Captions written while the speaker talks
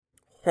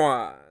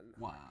Whaungh.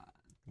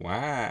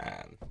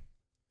 Juan.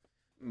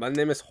 My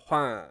name is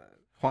Whaungh.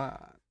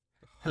 Juan.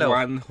 Hello.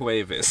 Juan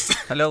Huevis.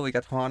 Hello, we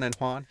got Juan and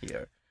Juan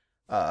here.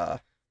 I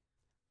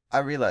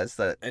realized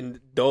that And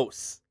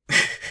Dos.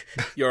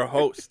 Your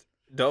host.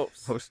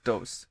 Dos. host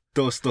Dos.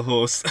 Dos the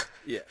host.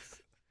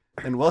 Yes.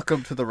 And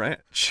welcome to the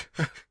ranch.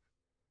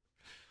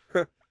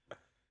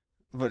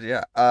 But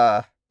yeah,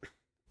 I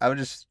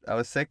was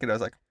thinking, I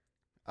was like,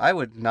 I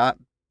would not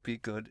be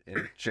good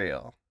in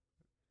jail.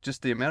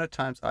 Just the amount of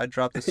times I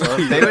drop the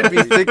soap, they would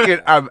be thinking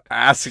I'm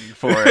asking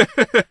for it.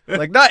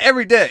 Like, not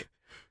every day,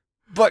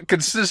 but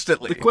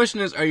consistently. The question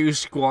is, are you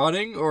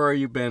squatting or are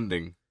you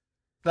bending?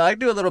 No, I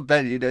do a little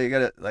bend, you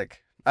gotta,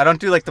 like, I don't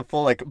do, like, the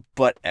full, like,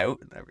 butt out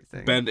and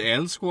everything. Bend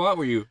and squat?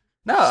 Where you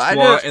No,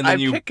 squat and then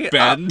you pick it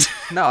bend?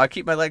 up. No, I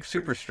keep my legs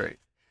super straight.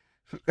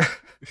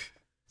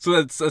 So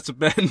that's a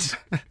bend.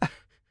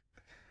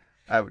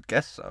 I would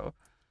guess so.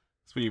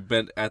 That's when you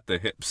bend at the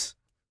hips.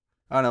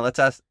 Oh no, let's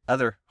ask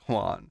other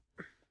Juan.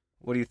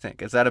 What do you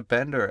think? Is that a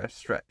bend or a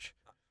stretch?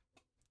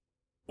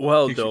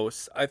 Well, You should-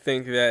 Dos, I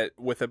think that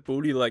with a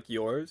booty like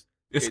yours,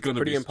 it's gonna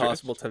pretty be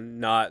impossible stretched. to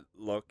not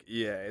look.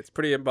 Yeah, it's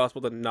pretty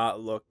impossible to not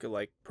look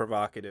like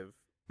provocative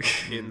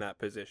in that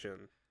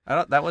position.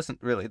 That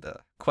wasn't really the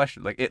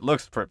question. Like, it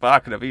looks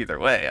provocative either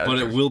way. But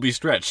it will be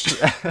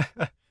stretched.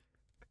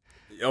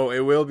 Oh,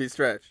 it will be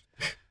stretched.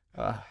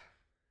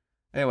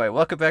 Anyway,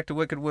 welcome back to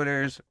Wicked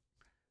Winners.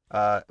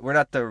 We're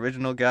not the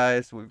original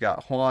guys. We've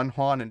got Juan,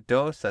 and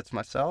Dos. That's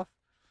myself.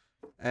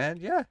 And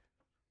yeah,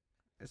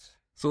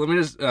 So let me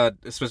just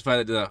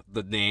specify the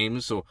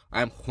names. So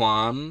I'm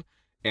Juan,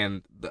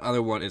 and the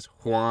other one is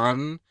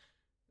Juan.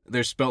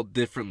 They're spelled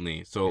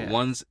differently. So Yeah.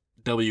 one's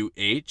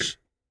WHAUNGH,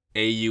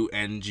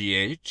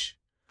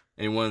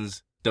 and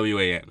one's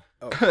WAN.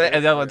 Oh,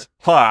 and that one's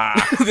Juan.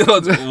 The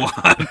other one's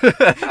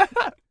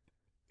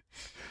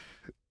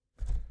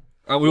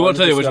Juan. We won't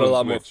tell you which got a one's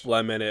lot more which.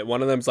 phlegm in it.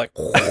 One of them's like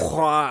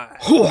Juan.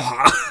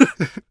 Juan.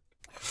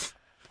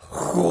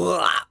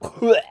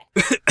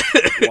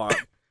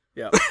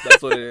 Yeah,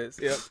 that's what it is.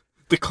 Yep.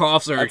 The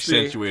coughs are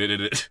Actually-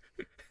 accentuated in it.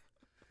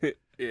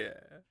 Yeah.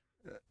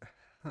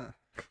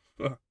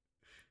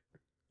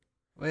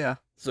 Well, yeah.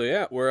 So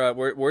yeah,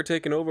 we're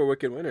taking over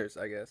Wicked Winners,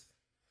 I guess.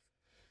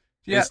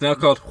 Yeah. It's now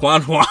called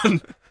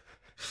Juan.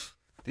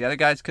 The other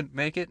guys couldn't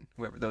make it,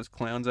 whoever those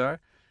clowns are.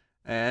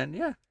 And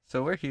yeah,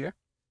 so we're here.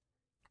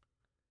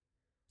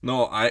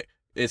 No,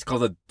 it's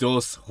called the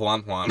Dos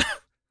Juan.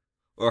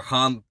 Or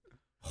Juan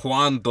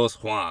Dos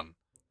Juan.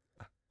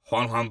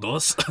 Juan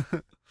Dos.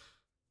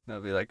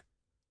 That'll be like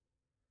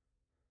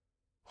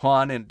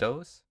Juan and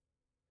Dos.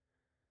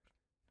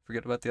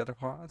 Forget about the other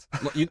Juans.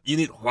 No, you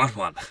need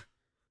Juan.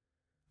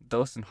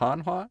 Dos and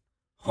Juan.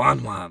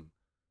 Juan.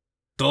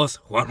 Dos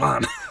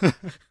Juan.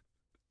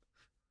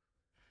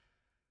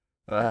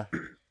 Uh,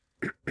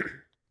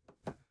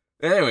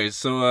 Anyways,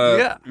 so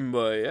yeah.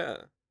 But yeah.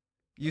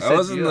 You I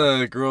was in you-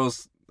 the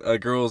girls'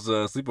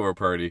 sleepover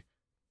party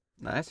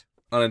Nice.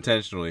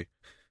 unintentionally.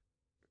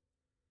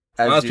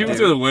 As I was you peeping do.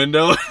 through the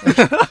window.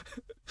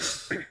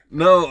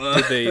 No.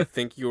 Did they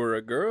think you were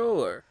a girl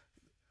or?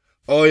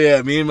 Oh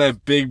yeah, me and my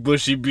big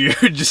bushy beard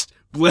just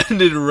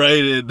blended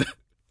right in.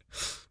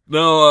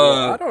 No.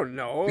 Well, I don't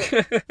know.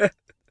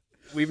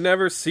 We've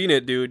never seen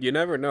it, dude. You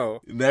never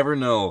know. Never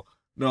know.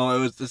 No, it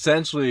was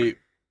essentially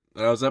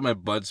I was at my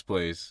bud's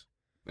place,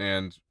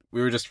 and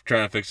we were just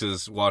trying to fix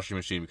his washing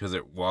machine because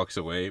it walks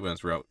away when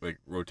it's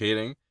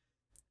rotating.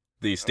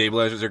 The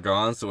stabilizers are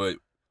gone, so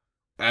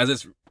as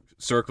it's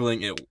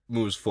circling, it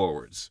moves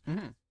forwards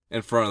Mhm.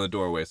 in front of the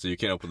doorway, so you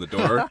can't open the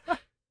door,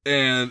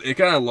 and it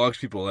kind of locks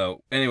people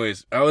out.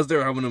 Anyways, I was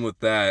there helping him with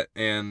that,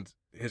 and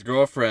his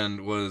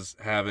girlfriend was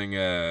having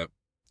a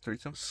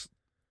Threesome?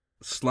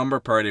 slumber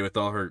party with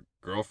all her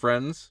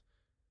girlfriends.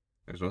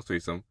 There's no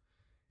threesome.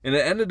 And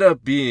it ended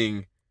up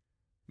being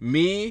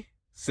me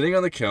sitting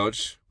on the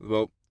couch with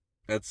about,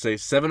 let's say,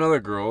 7 other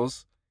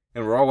girls,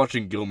 and we're all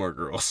watching Gilmore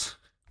Girls.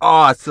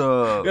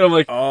 Awesome. And I'm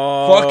like,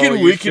 Oh, Fucking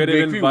you Wicked should have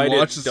make me invited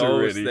watch this Dos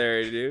already.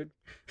 there, dude.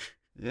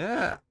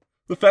 Yeah.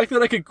 the fact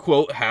that I could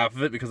quote half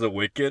of it because of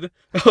Wicked,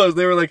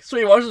 they were like, so what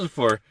are you watching this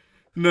for?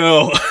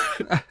 No.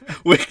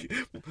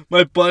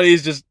 My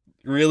buddy's just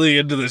really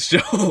into this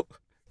show.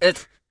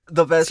 It's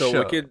the best So show.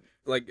 Wicked,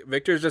 like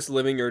Victor's just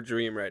living your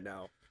dream right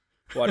now,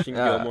 watching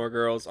Yeah. Gilmore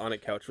Girls on a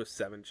couch with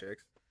 7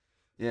 chicks.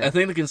 Yeah. I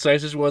think the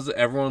consensus was that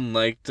everyone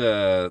liked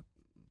the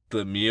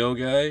Mio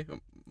guy,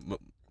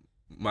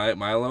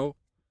 Milo.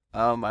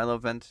 Milo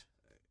Vent.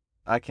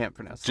 I can't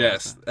pronounce the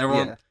last Jess.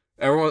 name.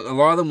 Everyone, a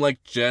lot of them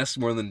liked Jess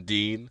more than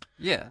Dean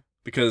Yeah.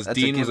 because That's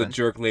a Dean was a given.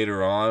 jerk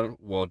later on,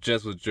 while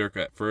Jess was a jerk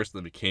at first,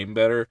 then became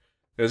better.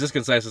 It was just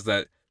consensus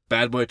that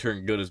bad boy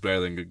turned good is better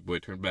than good boy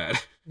turned bad.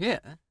 Yeah.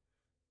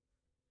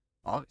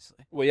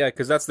 Obviously. Well, yeah,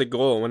 because that's the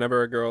goal.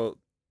 Whenever a girl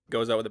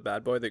goes out with a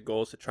bad boy, the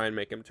goal is to try and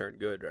make him turn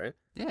good, right?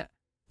 Yeah.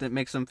 That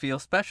makes them feel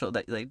special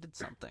that they did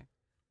something.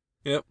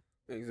 Yep.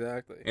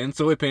 Exactly. And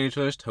so we paint each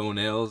other's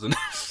toenails and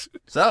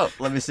So,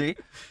 let me see.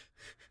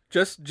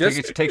 Just Take your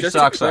just to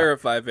socks off.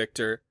 clarify,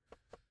 Victor,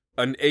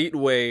 an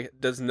 8-way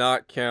does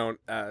not count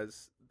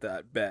as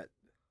that bet.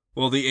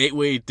 Well, the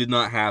 8-way did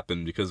not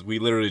happen because we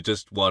literally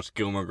just watched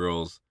Gilmore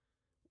Girls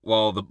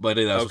while the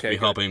buddy that was supposed to be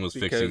helping was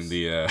fixing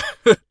the, I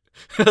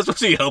was supposed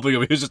to be helping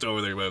him, he was just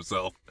over there by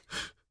himself.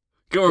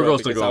 Gilmore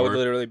Girls took over. I would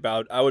literally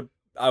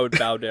I would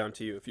bow down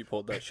to you if you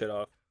pulled that shit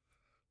off.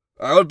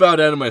 I would bow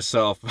down to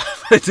myself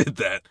if I did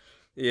that.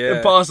 Yeah.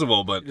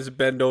 Impossible, but... Just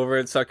bend over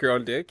and suck your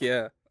own dick,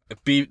 yeah.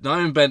 It'd be not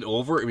even bend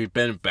over, it'd be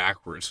bend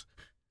backwards.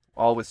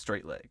 All with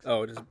straight legs.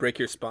 Oh, just break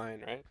your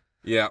spine, right?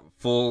 Yeah,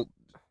 full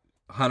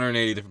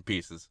 180 different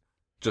pieces.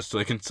 Just so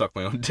I can suck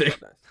my own dick.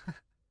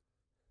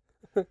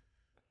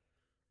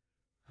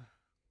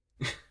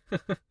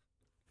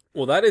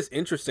 Well, that is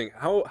interesting.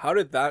 How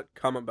did that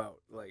come about?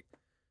 Like,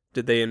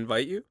 did they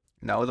invite you?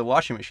 No, the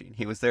washing machine.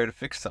 He was there to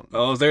fix something.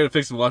 I was there to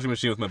fix the washing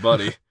machine with my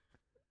buddy.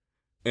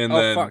 And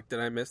then, fuck, did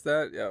I miss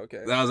that? Yeah,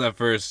 okay. That was at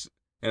first.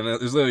 And it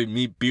was literally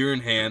me, beer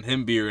in hand,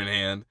 him, beer in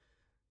hand.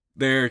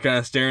 They're kind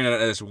of staring at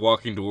us,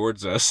 walking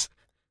towards us.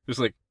 Just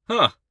like,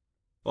 huh,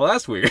 well,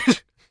 that's weird.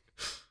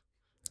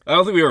 I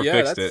don't think we ever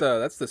fixed it. Yeah,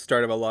 that's the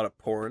start of a lot of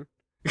porn.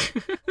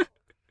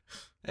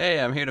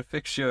 Hey, I'm here to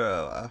fix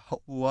your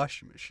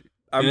washing machine.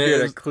 I'm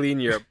here to clean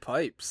your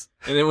pipes.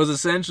 And it was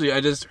essentially,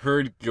 I just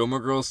heard Gilmore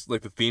Girls,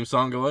 like the theme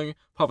song going,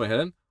 pop my head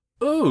in.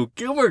 Ooh,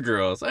 Gilmore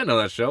Girls. I know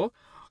that show.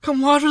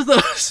 Come watch with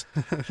us.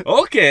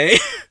 Okay.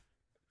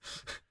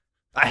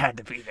 I had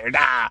to be there.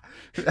 Nah.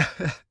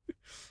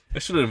 I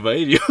should have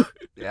invited you.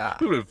 Yeah.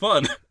 It would have been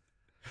fun.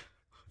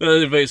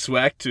 I'd invite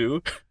Swack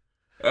too.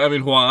 I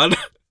mean, Juan.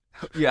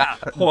 Yeah.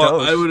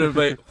 I would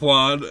invite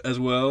Juan as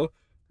well.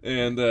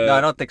 And no,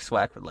 I don't think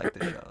Swack would like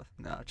the show.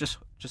 No, just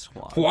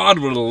Juan.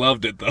 Juan would have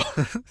loved it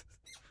though.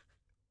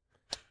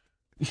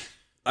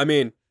 I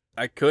mean,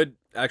 I could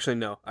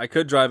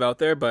drive out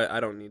there, but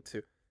I don't need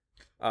to.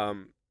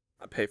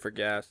 I pay for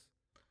gas.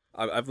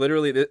 I'm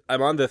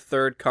on the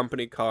third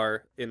company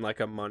car in like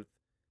a month,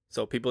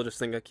 so people just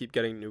think I keep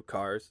getting new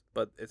cars,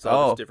 but it's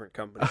all just different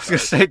companies. I was gonna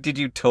say, did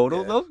you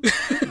total them?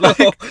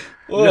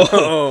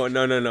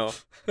 No.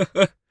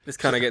 Just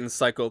kind of getting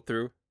cycled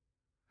through.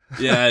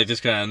 Yeah,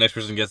 just kind of next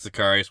person gets the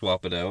car, you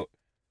swap it out.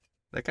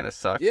 That kind of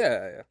sucks.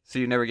 Yeah. So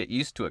you never get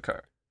used to a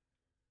car.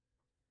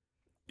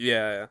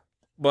 Yeah.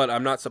 But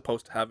I'm not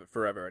supposed to have it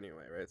forever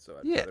anyway, right? So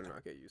I'd rather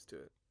not get used to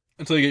it.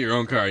 Until you get your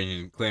own car and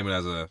you can claim it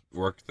as a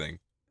work thing.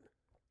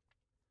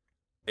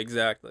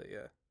 Exactly,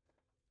 yeah.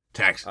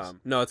 Taxes.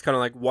 No, it's kind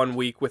of like 1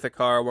 week with a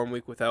car, 1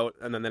 week without,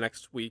 and then the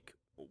next week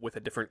with a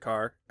different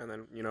car, and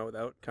then,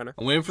 without, kind of.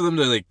 I'm waiting for them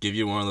to, like, give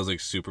you one of those, like,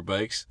 super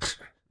bikes.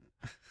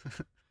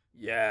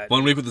 Yeah.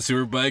 1 week with the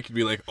super bike, you'd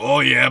be like, oh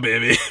yeah,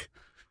 baby.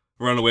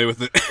 Run away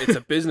with it. It's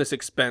a business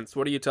expense.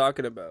 What are you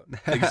talking about?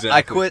 Exactly.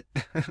 I quit.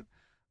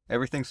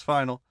 Everything's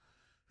final.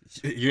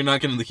 You're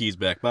not getting the keys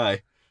back.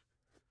 Bye.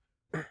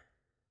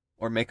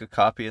 Or make a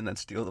copy and then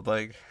steal the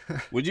bike.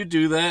 Would you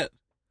do that?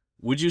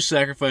 Would you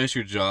sacrifice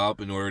your job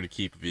in order to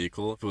keep a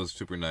vehicle if it was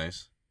super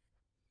nice?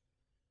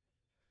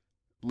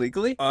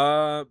 Legally?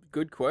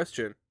 Good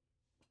question.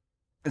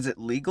 Is it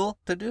legal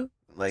to do?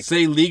 Like,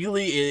 say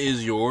legally it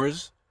is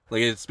yours.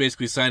 Like it's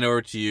basically signed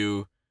over to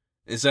you.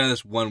 Instead of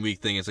this 1 week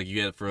thing, it's like you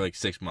get it for like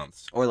 6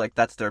 months. Or like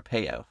that's their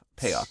payoff.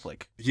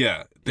 Like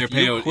yeah, their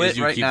payout is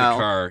you keep the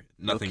car,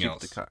 nothing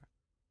else. The car.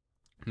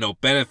 No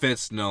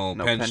benefits, no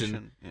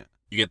pension. Yeah.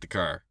 You get the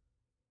car.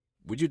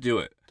 Would you do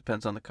it?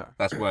 Depends on the car.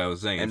 That's what I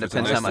was saying. And if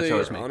depends how much I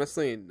was making.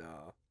 Honestly,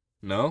 no.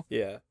 No?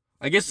 Yeah.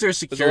 I guess there's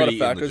There's security a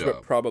lot of factors, in the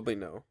job. but probably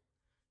no.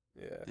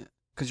 Yeah.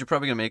 Because you're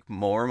probably going to make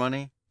more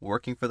money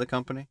working for the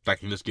company. If I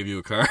can just give you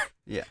a car?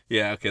 Yeah.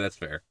 Yeah, okay, that's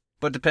fair.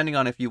 But depending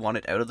on if you want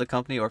it out of the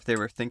company or if they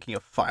were thinking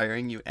of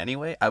firing you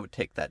anyway, I would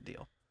take that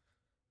deal.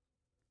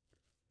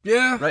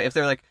 Yeah. Right? If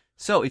they're like,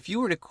 so if you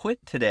were to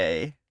quit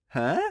today,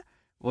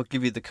 we'll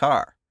give you the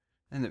car.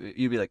 And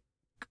you'd be like,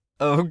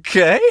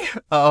 okay,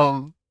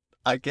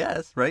 I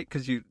guess, right?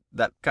 Because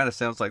that kind of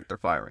sounds like they're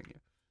firing you.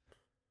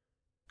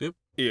 Yep.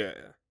 Yeah.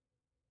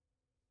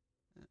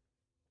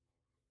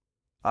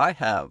 I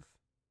have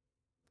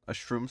a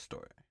shroom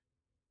story.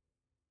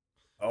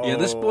 Oh, Yeah,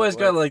 this boy's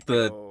got like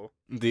go.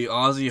 the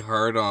Aussie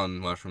hard-on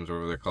mushrooms, or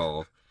whatever they're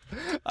called.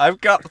 I've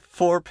got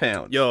 4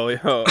 pounds. Yo.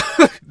 4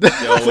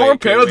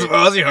 pounds of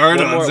Aussie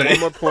hard-ons.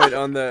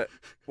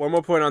 One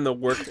more point on the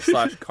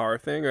work/car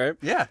thing, right?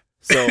 Yeah.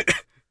 So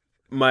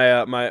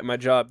my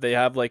job, they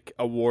have like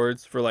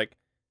awards for like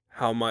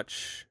how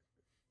much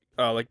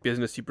like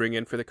business you bring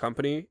in for the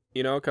company,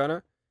 kind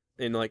of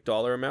in like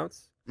dollar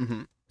amounts.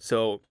 Mm-hmm.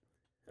 So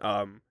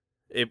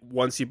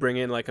once you bring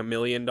in like $1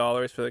 million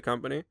for the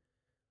company,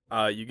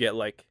 you get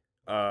like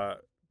a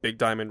big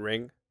diamond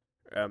ring,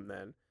 and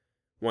then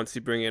once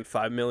you bring in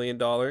 $5 million,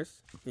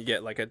 you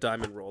get like a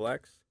diamond Rolex.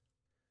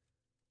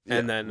 Yeah.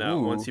 And then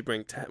once you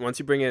bring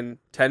in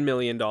 $10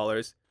 million,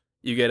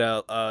 you get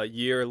a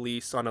year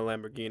lease on a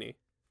Lamborghini.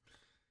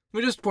 Let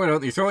me just point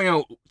out, you're throwing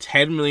out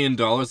 $10 million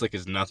like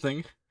it's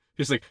nothing.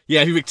 Just like,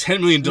 yeah, if you make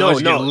 $10 million, you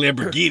get a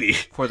Lamborghini.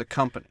 For the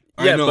company.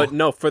 Yeah, but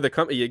no, for the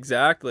company,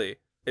 exactly.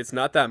 It's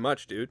not that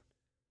much, dude.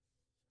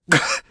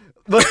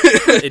 But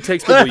It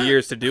takes people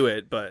years to do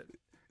it, but...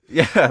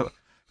 Yeah.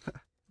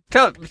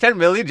 10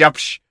 million? Yep.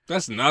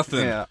 That's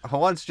nothing. Yeah,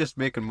 Whaungh's just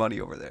making money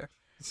over there.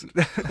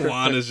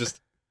 Whaungh is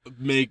just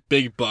make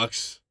big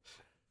bucks.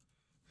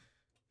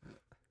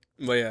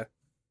 Well, yeah,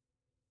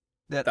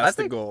 I that's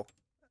the think goal.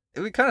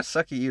 it would kind of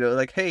sucky,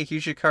 like, hey,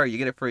 here's your car. You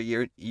get it for a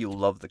year. You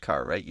love the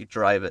car, right? You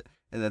drive it.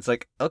 And then it's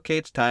like, okay,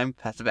 it's time.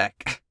 Pass it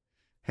back.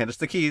 Hand us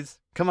the keys.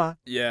 Come on.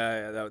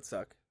 Yeah, that would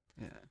suck.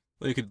 Yeah.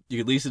 Well, you could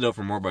lease it out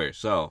for more by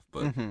yourself,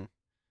 but Mm-hmm.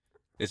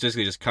 it's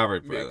basically just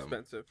covered It'd by be them.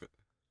 expensive.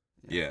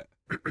 Yeah.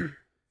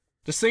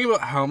 Just think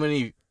about how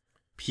many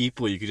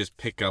people you could just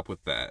pick up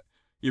with that.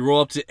 You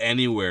roll up to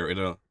anywhere in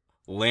a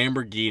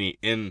Lamborghini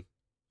in,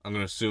 I'm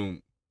going to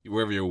assume,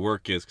 wherever your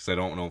work is, because I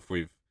don't know if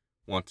we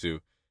want to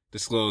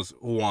disclose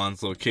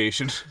Whaungh's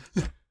location.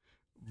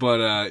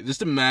 But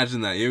just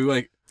imagine that. You're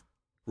like,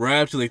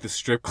 right up to like the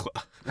strip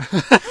club.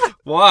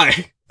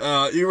 Why?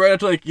 You're right up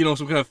to like,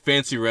 some kind of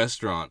fancy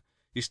restaurant.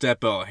 You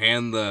step out,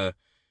 hand the,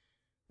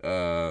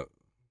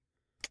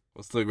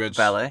 what's the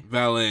Valet?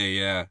 Valet,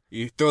 yeah.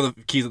 You throw the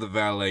keys at the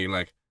valet, you're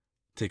like,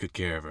 take good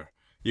care of her.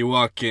 You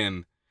walk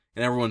in,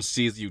 and everyone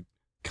sees you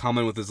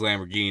coming with this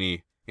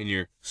Lamborghini in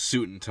your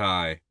suit and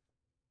tie.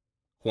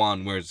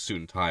 Whaungh wears a suit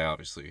and tie,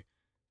 obviously.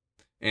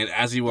 And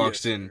as he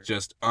walks in, sir.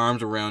 just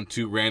arms around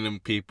two random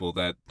people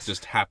that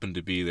just happen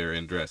to be there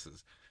in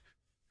dresses.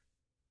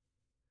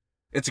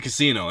 It's a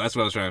casino. That's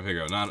what I was trying to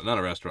figure out. Not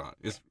a restaurant.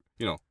 It's,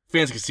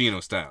 fancy casino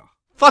style.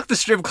 Fuck the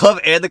strip club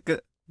and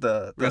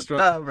the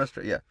Restaurant?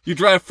 restaurant, yeah. You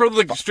drive from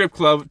the strip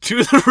club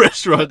to the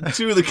restaurant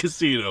to the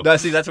casino. No,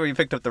 see, that's where you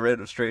picked up the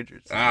random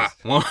strangers.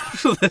 One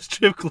to the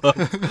strip club.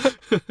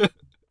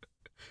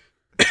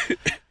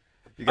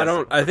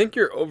 I think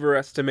you're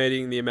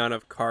overestimating the amount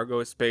of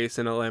cargo space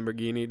in a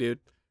Lamborghini, dude.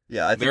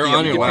 Yeah, I think They're you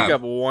on You your can lap. pick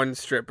up one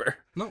stripper.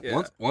 No,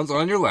 Yeah. one's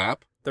on your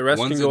lap. The rest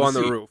One's can in go the on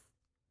the seat. roof.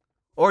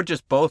 or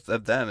just both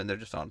of them, and they're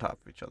just on top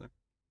of each other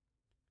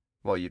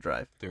while you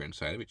drive. They're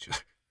inside of each other.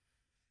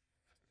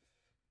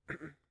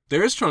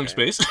 There is trunk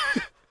space.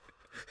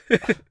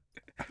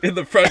 In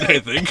the front, I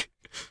think.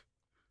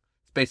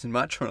 Space in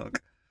my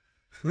trunk.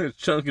 There's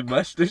trunk in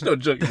my. There's no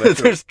trunk in my trunk.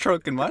 There's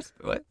trunk in my.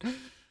 What?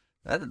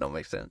 That don't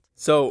make sense.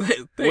 So, Hey,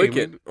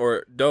 Wicked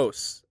or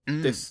Dose,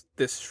 Mm. this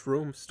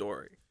shroom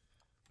story.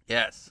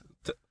 Yes.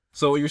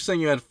 So you're saying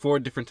you had 4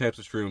 different types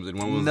of shrooms, and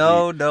one was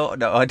No.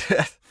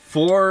 the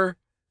 4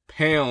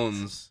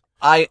 pounds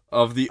I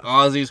of the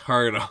Aussie's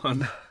hard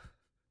on.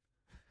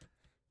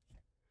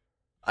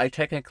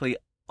 technically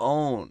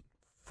own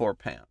 4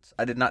 pounds.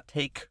 I did not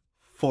take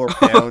 4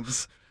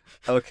 pounds.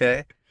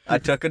 Okay, I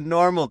took a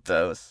normal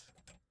dose.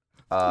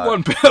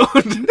 1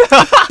 pound.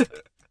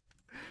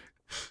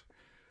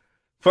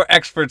 For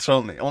experts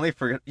only. Only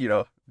for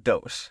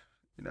dose.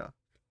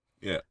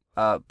 Yeah.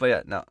 But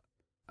yeah, no.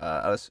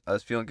 I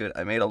was feeling good.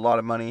 I made a lot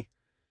of money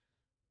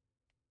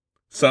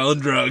Selling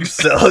drugs.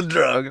 selling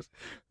drugs.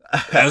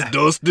 As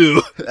those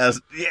do.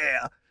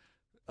 Yeah.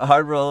 A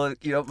hard roll,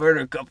 murder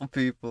a couple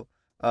people.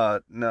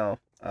 No.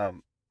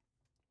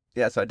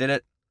 Yeah, so I did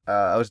it.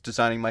 I was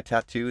designing my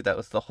tattoo. That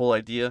was the whole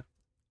idea.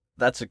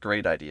 That's a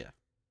great idea.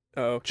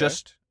 Oh, okay.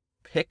 Just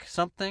pick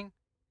something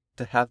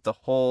to have the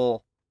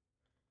whole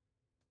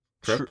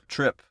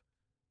trip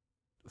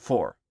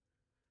for.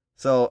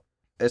 So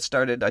it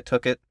started, I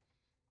took it,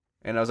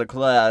 and I was like,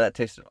 wow, that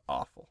tasted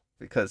awful.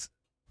 Because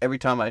every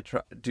time I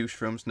do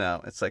shrooms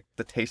now, it's like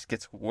the taste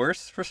gets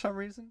worse for some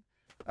reason.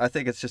 I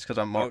think it's just because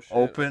I'm more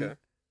open okay.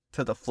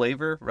 to the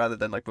flavor rather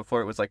than like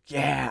before it was like,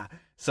 yeah,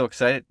 so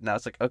excited. Now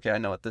it's like, okay, I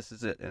know what this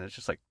is it. And it's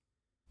just like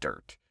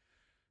dirt.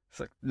 It's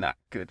like not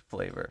good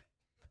flavor.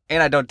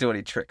 And I don't do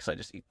any tricks. I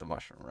just eat the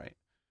mushroom, right?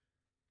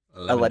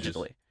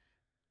 Allegedly.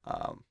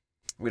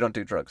 We don't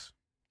do drugs.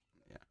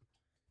 Yeah.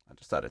 I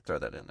just thought I'd throw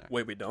that in there.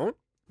 Wait, we don't?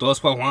 Those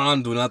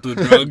Whaungh do not do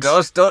drugs.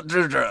 Ghosts don't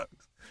do drugs.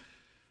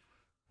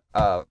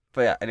 But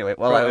yeah, anyway,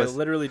 Bro, I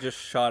literally just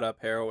shot up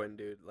heroin,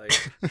 dude.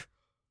 Like,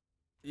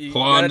 you Whaungh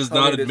gotta does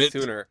tell not me this admit-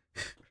 sooner.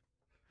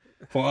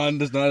 Whaungh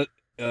does not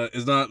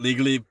is not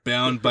legally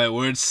bound by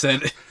words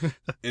said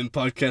in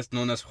podcast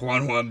known as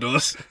Whaungh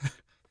Dos.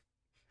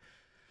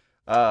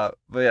 But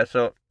yeah,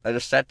 so I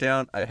just sat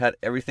down. I had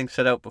everything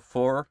set out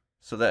before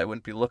so that I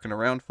wouldn't be looking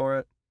around for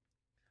it.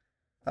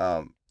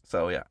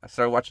 So yeah, I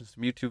started watching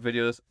some YouTube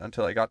videos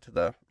until I got to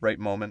the right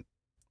moment,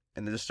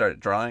 and then just started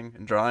drawing,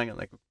 and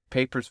like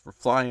papers were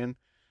flying.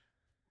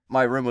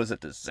 My room was a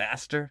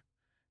disaster,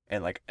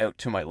 and like out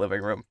to my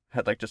living room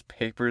had like just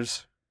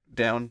papers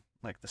down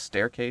like the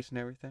staircase and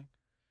everything.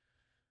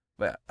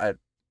 But I had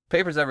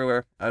papers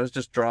everywhere. I was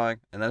just drawing,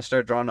 and then I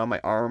started drawing on my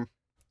arm,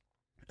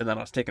 and then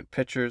I was taking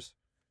pictures.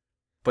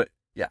 But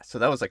yeah, so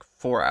that was like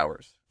 4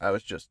 hours. I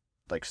was just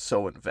like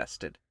so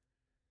invested.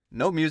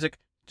 No music,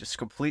 just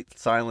complete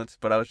silence,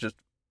 but I was just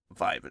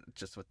vibing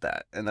just with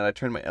that. And then I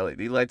turned my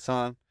LED lights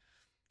on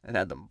and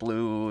had them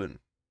blue and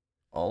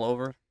all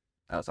over.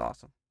 That was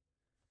awesome.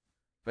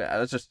 But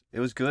yeah, it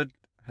was good.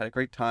 Had a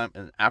great time.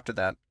 And after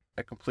that,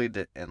 I completed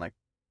it, and like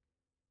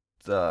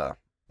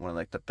one of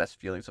like the best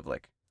feelings of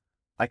like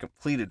I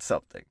completed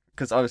something,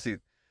 because obviously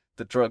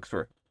the drugs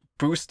were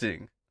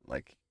boosting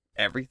like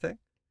everything.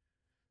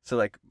 So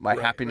like my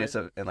Right, happiness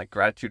right. of and like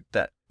gratitude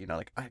that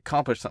like I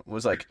accomplished something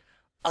was like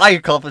I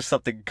accomplished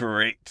something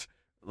great.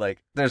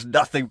 Like there's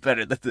nothing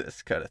better than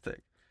this kind of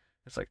thing.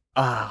 It's like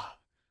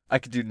I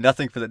could do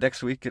nothing for the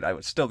next week and I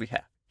would still be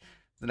happy.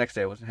 The next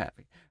day I wasn't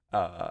happy.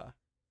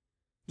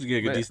 Did you get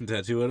a good But- decent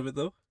tattoo out of it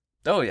though?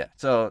 Oh yeah.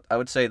 So I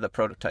would say the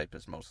prototype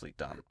is mostly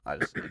done.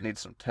 It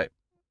needs some type,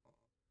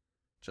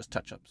 just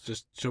touch ups.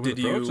 Just show me Did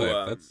the you,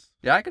 prototype. That's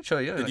Yeah, I could show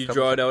you. in Did a you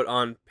couple draw it seconds. out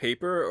on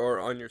paper or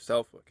on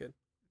yourself, Wicked?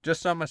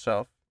 Just on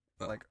myself,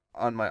 Oh. like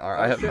on my arm.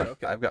 Oh, I have. shit,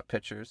 okay. I've got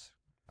pictures.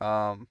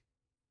 What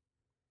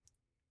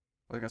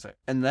was I gonna say?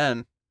 And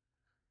then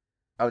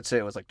I would say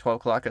it was like 12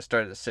 o'clock. I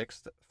started at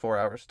 6, 4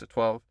 hours to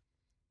 12,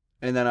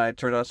 and then I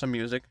turned on some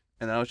music,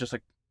 and then I was just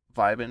like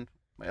vibing.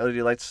 My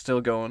LED lights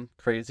still going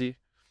crazy,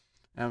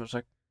 and I was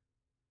like,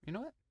 you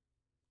know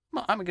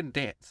what? I'm gonna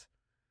dance.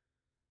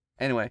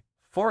 Anyway,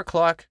 4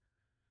 o'clock.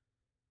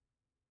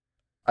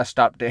 I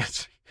stopped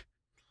dancing.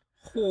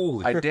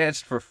 holy. I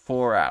danced for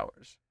 4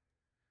 hours.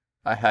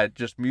 I had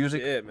just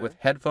music Shit, man. with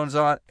headphones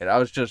on, and I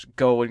was just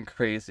going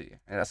crazy.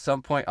 And at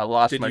some point, I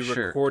lost Did my you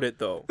shirt. record it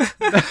though?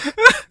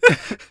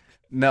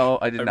 No,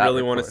 I did I not.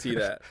 really want to record see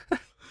it. that.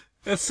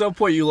 At some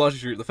point, you lost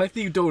your shirt. The fact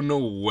that you don't know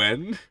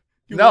when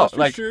you No, lost your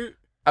like- shirt.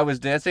 I was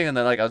dancing, and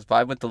then like I was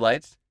vibing with the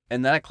lights,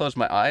 and then I closed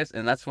my eyes,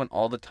 and that's when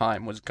all the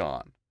time was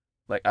gone.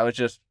 Like I was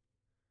just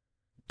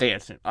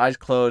dancing, eyes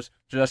closed,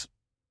 just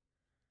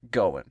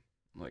going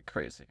like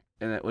crazy,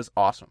 and it was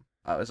awesome.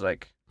 I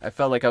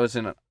felt like I was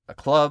in a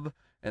club,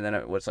 and then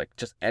it was like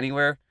just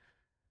anywhere.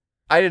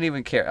 I didn't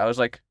even care. I was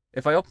like,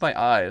 if I open my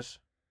eyes,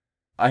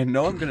 I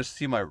know I'm gonna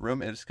see my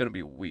room, and it's gonna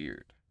be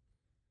weird.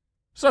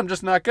 So I'm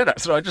just not good at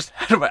it. So I just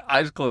had my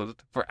eyes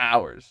closed for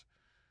hours,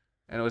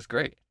 and it was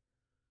great.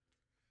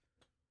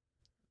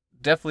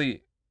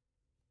 Definitely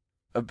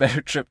a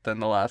better trip than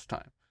the last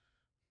time.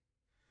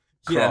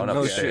 Yeah, Crawling up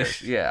no the shit.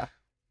 stairs. Yeah.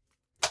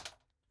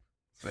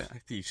 The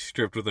fact that you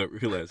stripped without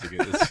realizing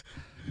it is.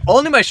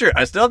 Only my shirt.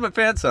 I still had my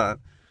pants on.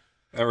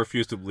 I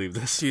refuse to believe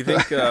this. Do you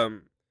think,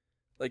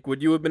 like,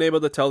 would you have been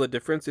able to tell the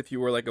difference if you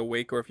were like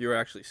awake or if you were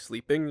actually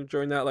sleeping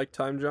during that like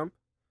time jump?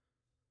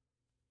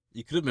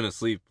 You could have been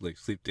asleep, like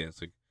sleep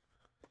dancing.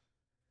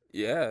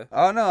 Yeah,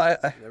 Oh no, I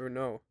you never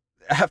know.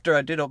 after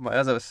I did open my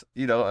eyes, I was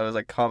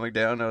like calming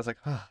down. And I was like,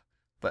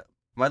 but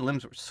my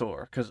limbs were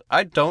sore because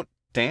I don't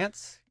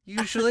dance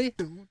usually.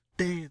 Don't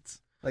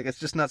dance. Like it's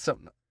just not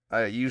something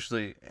I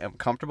usually am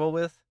comfortable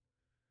with.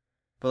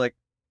 But like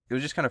it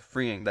was just kind of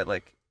freeing that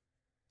like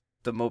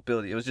the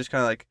mobility. It was just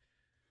kind of like,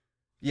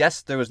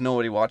 yes, there was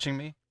nobody watching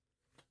me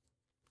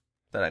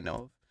that I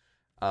know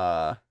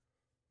of.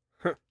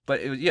 But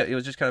it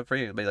was just kind of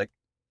freeing. But like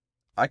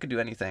I could do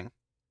anything,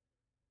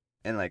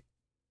 and like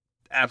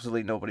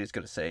absolutely nobody's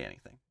gonna say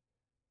anything,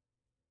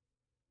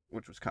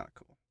 which was kind of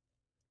cool.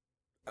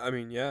 I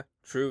mean, yeah,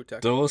 true.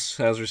 Technically. Dos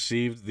has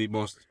received the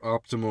most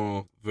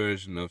optimal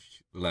version of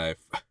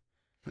life.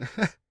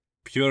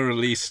 Pure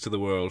release to the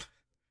world.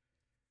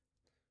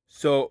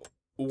 So,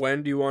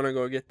 when do you want to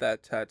go get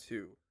that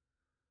tattoo?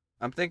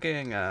 I'm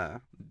thinking,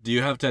 Do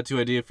you have a tattoo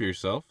idea for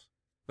yourself?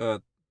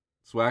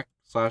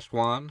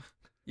 Swag/Whaungh?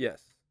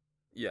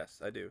 Yes,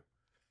 I do.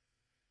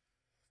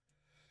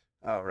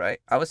 all right.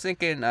 I was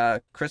thinking,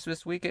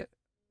 Christmas weekend,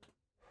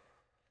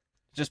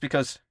 just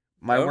because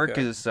my work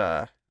Okay. is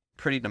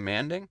pretty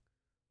demanding,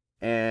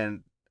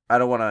 and I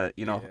don't want to,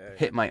 Yeah.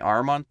 hit my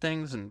arm on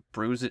things and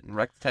bruise it and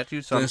wreck the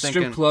tattoo. So The I'm strip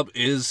thinking, club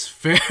is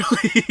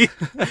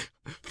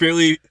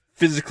fairly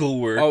physical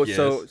work. Oh,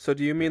 yes. so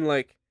do you mean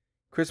like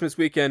Christmas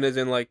weekend is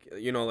in like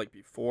like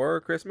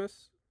before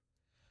Christmas?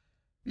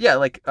 yeah,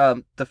 like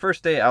the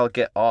first day I'll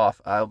get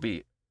off, I'll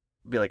be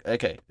like,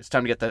 okay, it's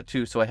time to get that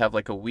tattoo, so I have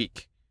like a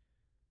week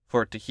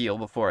for it to heal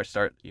before I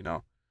start,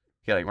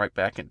 getting right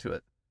back into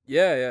it.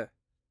 Yeah,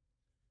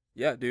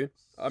 dude.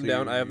 I'm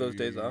down. I have those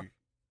days off.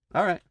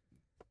 All right.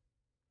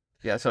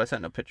 Yeah, so I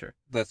sent a picture.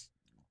 That's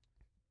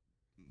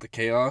the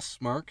chaos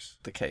marks.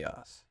 The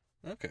chaos.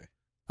 Okay.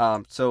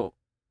 So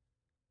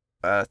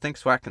I think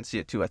Swag can see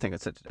it too. I think I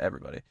sent it to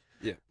everybody.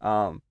 Yeah.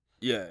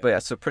 Yeah. But yeah,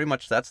 so pretty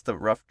much that's the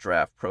rough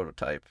draft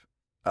prototype.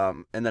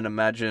 And then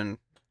imagine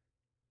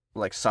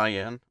like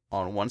cyan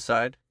on one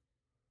side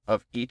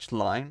of each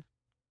line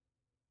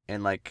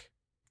and like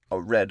a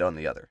red on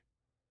the other.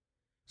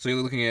 So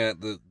you're looking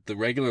at the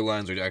regular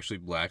lines are actually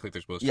black, like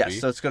they're supposed to Yes, be.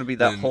 so it's going to be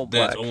that And whole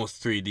black. That's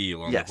almost 3D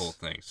along Yes. the whole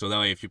thing. So that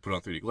way, if you put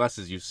on 3D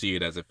glasses, you see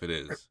it as if it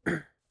is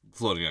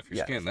floating off your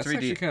Yeah, skin. That's 3D.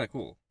 actually kind of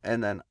cool.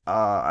 And then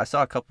I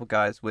saw a couple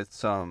guys with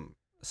some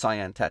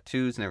cyan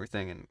tattoos and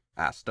everything and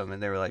asked them,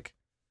 and they were like,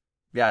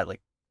 yeah, like,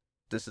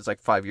 this is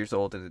like 5 years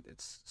old and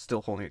it's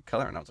still holding a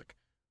color. And I was like,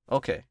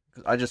 okay.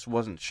 'Cause I just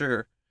wasn't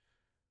sure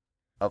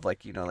of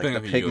like, like Depending the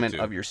on who you go pigment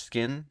to. of your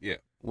skin Yeah.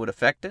 would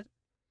affect it.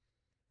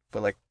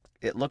 But like,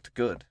 it looked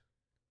good.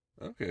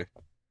 Okay.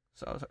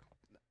 So I was like,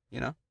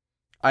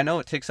 I know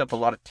it takes up a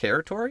lot of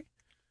territory,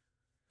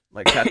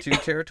 like tattoo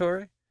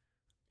territory,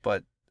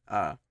 but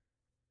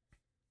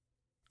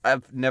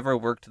I've never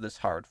worked this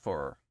hard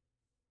for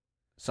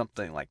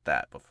something like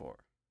that before,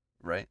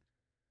 right?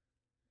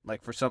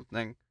 Like for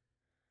something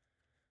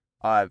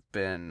I've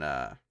been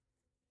how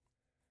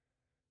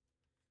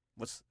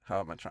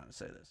am I trying to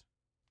say this?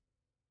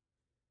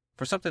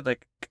 For something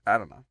like, I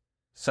don't know,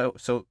 so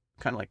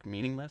kind of like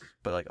meaningless,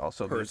 but like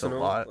also means a Personal,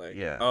 lot. like,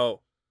 Yeah,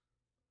 oh,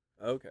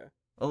 okay.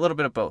 a little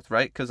bit of both,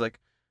 right? Because like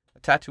a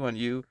tattoo on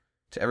you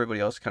to everybody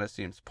else kind of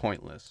seems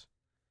pointless,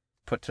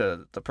 but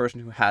to the person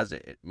who has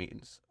it, it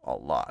means a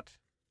lot,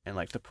 and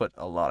like to put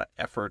a lot of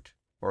effort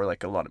or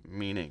like a lot of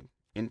meaning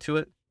into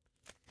it,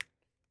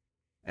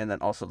 and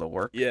then also the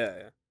work.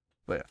 Yeah.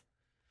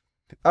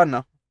 I don't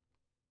know.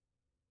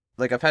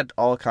 Like I've had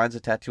all kinds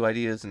of tattoo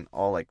ideas and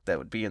all like that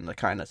would be in the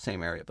kind of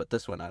same area, but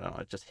this one I don't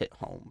know, it just hit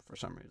home for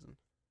some reason.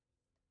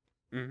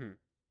 Mm-hmm.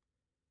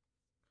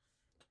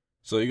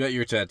 So you got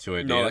your tattoo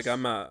ideas. No, like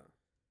I'm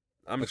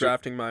What's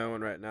drafting my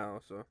own right now,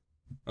 so.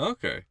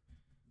 Okay.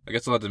 I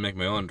guess I'll have to make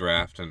my own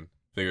draft and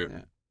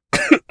figure.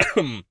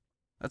 Yeah.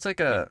 That's like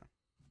a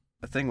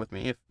thing with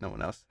me. If no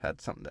one else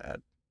had something to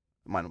add,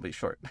 mine will be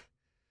short.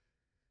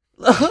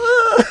 But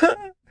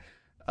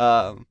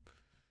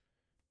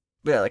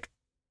yeah, like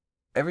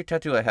every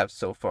tattoo I have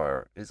so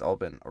far has all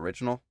been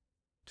original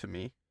to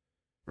me,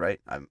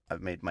 right?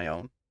 I've made my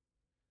own.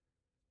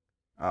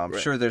 Right.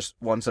 Sure, there's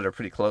ones that are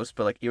pretty close,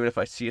 but like even if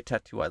I see a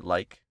tattoo I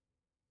like,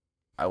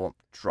 I won't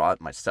draw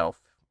it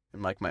myself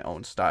in like my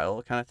own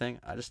style kind of thing.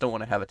 I just don't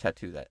want to have a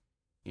tattoo that,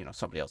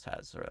 somebody else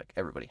has or like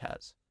everybody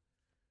has.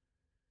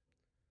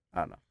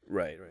 I don't know.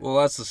 Right. Well,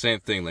 that's the same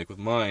thing. Like with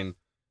mine,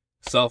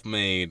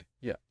 self-made.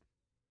 Yeah.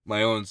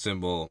 My own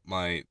symbol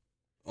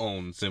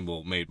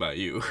made by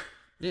you.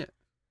 Yeah.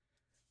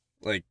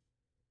 Like,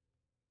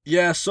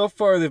 yeah, so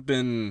far they've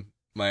been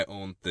my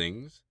own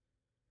things.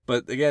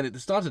 But again,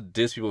 it's not to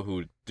diss people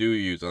who do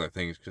use other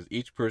things, because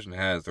each person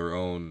has their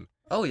own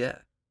Oh yeah.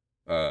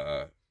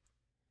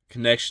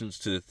 connections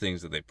to the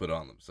things that they put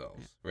on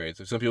themselves, right?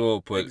 So some people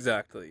will put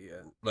Exactly.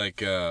 Yeah. like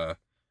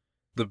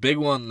the big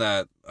one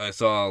that I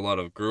saw a lot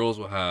of girls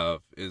will have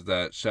is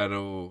that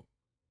Shadow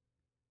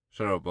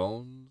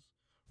Bones.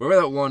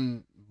 Remember that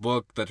one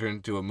book that turned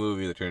into a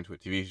movie that turned into a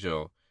TV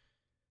show?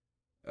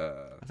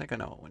 I think I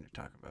know what one you're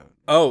talking about.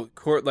 Oh,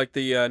 like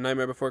the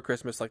Nightmare Before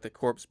Christmas, like the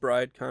Corpse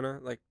Bride, kind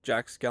of like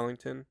Jack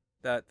Skellington,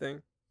 that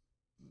thing.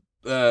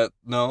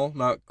 No,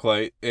 not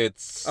quite.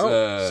 It's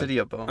City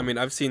of Bones. I mean,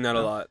 I've seen that a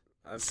No? lot.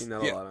 I've seen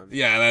that a lot on.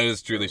 Yeah, that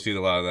is true. They see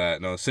a lot of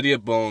that. No, City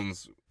of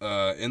Bones.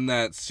 In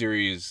that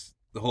series,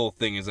 the whole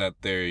thing is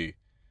that they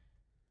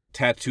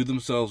tattoo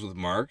themselves with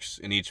marks,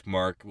 and each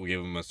mark will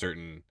give them a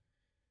certain.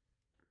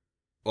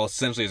 Well,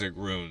 essentially, it's like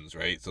runes,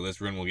 right? So this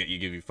rune will give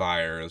you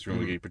fire. This rune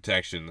will give you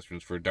protection. This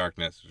rune's for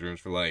darkness. This rune's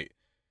for light.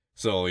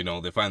 So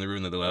they find the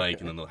rune that they like,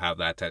 and then they'll have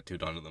that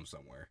tattooed onto them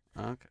somewhere.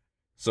 Okay.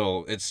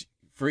 So it's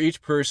for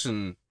each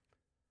person.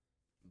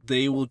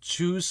 They will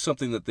choose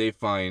something that they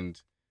find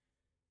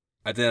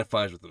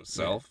identifies with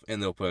themselves,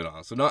 and they'll put it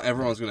on. So not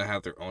everyone's going to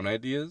have their own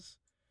ideas,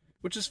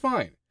 which is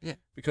fine. Yeah.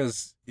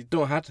 Because you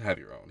don't have to have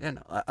your own. Yeah,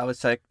 no, I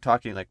was like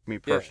talking like me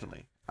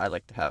personally. Yeah. I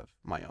like to have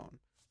my own.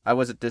 I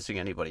wasn't dissing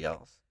anybody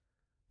else.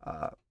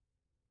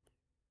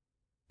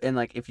 And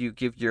like if you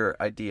give your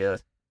idea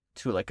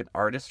to like an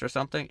artist or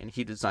something, and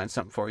he designs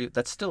something for you,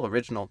 that's still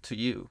original to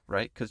you,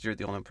 right? Because you're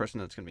the only person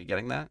that's going to be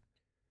getting that.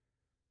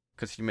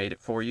 Because he made it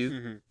for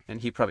you,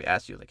 and he probably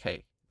asked you like,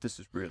 "Hey, this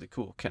is really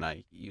cool. Can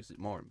I use it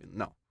more?" I mean,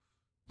 no.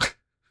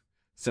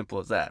 Simple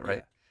as that,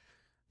 right?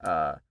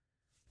 Yeah.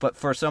 But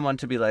for someone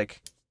to be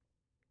like,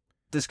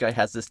 "This guy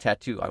has this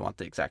tattoo. I want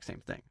the exact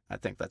same thing." I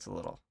think that's a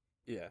little.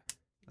 Yeah.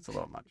 That's a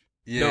little much.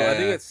 Yeah. No,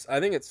 I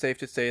think it's safe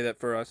to say that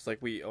for us,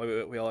 like we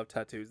all have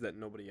tattoos that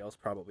nobody else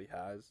probably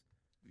has.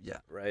 Yeah.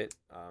 Right.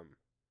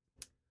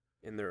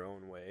 In their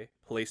own way,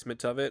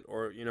 placement of it,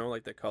 or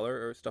like the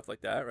color or stuff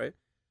like that, right?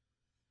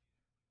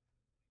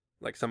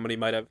 Like somebody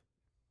might have.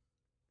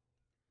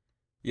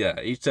 Yeah,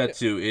 each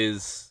tattoo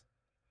is.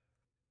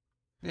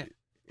 Yeah.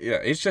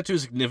 Yeah, each tattoo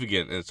is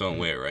significant in its own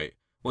way, right?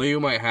 Well, you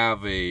might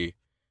have a.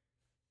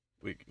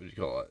 What do you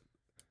call it?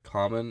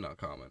 Not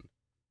common.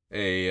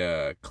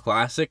 A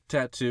classic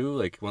tattoo,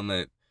 like one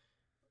that.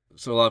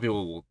 So a lot of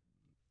people will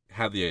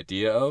have the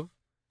idea of.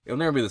 It'll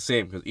never be the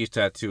same because each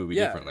tattoo will be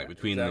different, like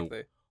between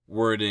the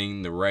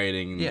wording, the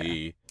writing,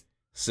 the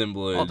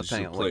symbolage,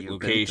 the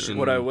location.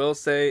 What I will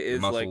say is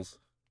muscles.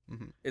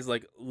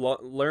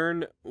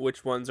 Learn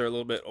which ones are a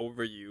little bit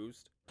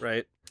overused,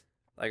 right?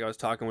 Like I was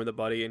talking with a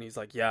buddy and he's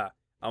like, "Yeah,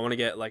 I want to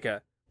get like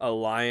a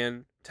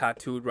lion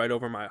tattooed right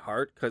over my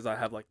heart because I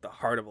have like the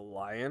heart of a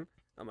lion."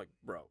 I'm like,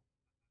 "Bro."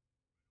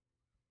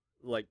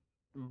 Like,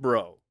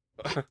 bro.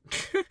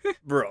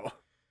 Bro.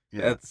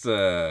 Yeah.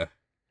 That's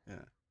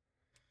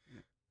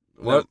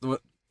What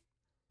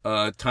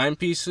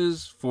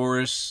timepieces,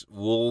 forests,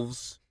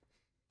 wolves,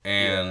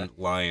 and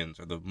lions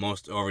are the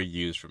most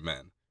overused for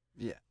men.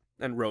 Yeah.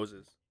 And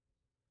roses.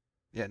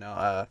 Yeah,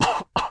 no,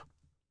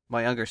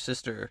 my younger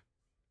sister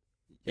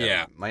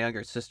my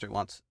younger sister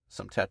wants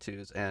some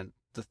tattoos, and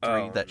the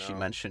three she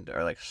mentioned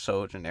are like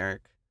so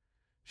generic.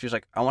 She's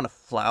like, I want a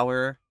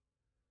flower,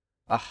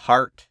 a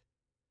heart.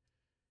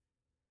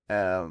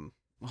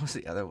 What was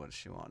the other one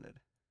she wanted?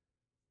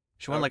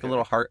 She wanted like a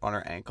little heart on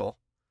her ankle.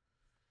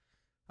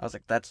 I was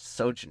like, that's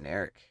so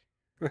generic.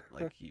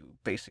 Like, you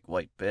basic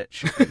white bitch.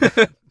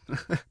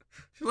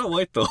 She's not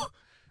white though.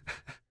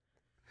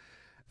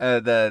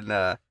 And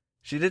then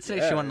she did say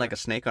she wanted Yeah. like a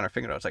snake on her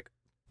finger. I was like,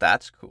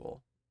 that's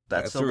cool.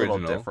 That's a little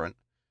original. different.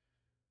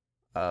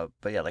 But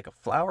yeah, like a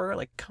flower,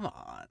 like come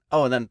on.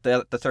 Oh, and then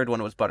the third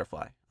one was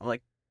butterfly. I'm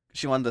like,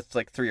 she wanted this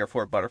like 3 or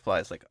 4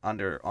 butterflies like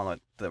under on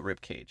the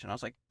rib cage, and I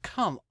was like,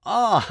 come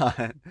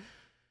on.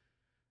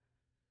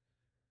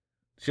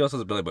 She also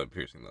has a belly button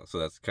piercing though, so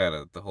that's kind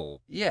of the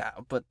whole Yeah,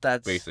 but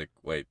that's basic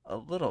white a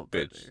little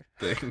bitch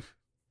bit. thing.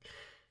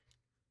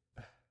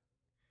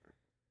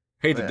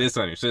 Hate to Yeah. diss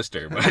on your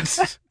sister, but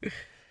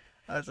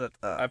I was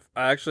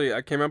like,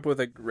 I came up with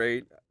a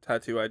great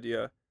tattoo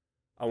idea.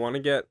 I want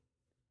to get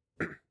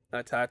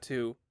a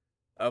tattoo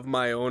of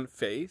my own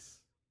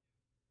face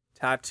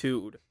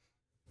tattooed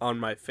on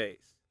my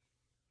face.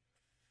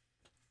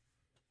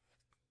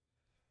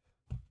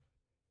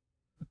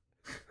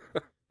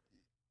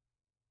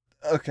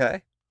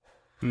 okay.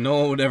 no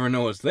one would ever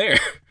know it's there.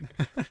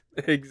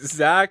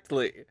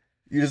 Exactly.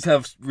 You just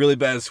have really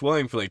bad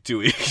swelling for like 2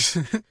 weeks.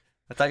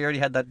 I thought you already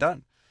had that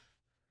done.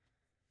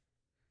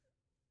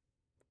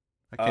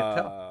 I can't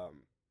tell.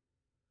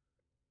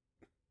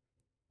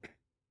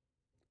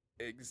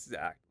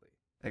 Exactly.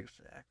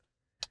 Exactly.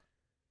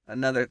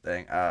 Another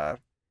thing, I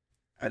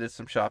did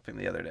some shopping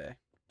the other day,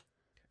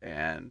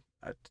 and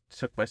I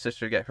took my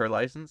sister to get her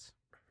license.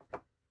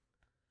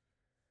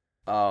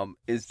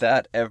 Is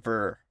that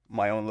ever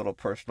my own little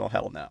personal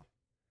hell now?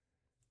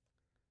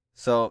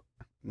 So,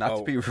 not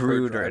to be for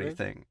rude or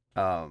driving?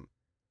 anything,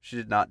 she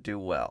did not do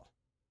well.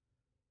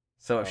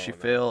 So Oh, she no.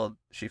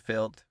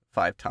 failed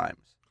 5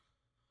 times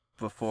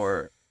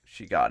before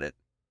she got it.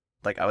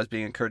 Like, I was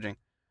being encouraging.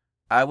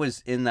 I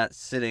was in that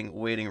sitting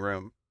waiting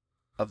room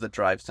of the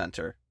drive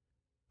center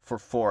for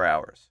 4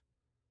 hours.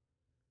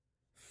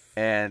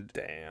 And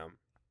Damn.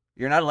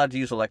 you're not allowed to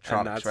use And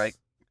electronics, that's right?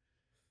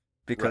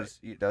 Because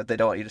you know they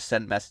don't want you to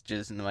send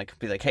messages and like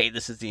be like, "Hey,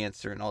 this is the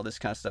answer" and all this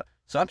kind of stuff.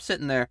 So I'm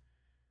sitting there,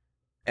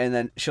 and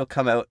then she'll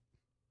come out,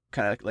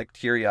 kind of like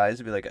teary eyes,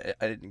 and be like,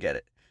 "I didn't get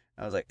it."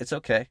 I was like, "It's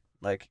okay.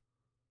 Like,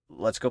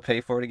 let's go pay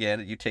for it again,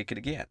 and you take it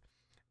again."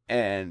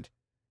 And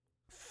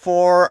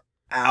 4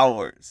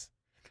 hours,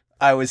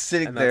 I was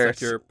sitting And there.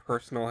 that's like your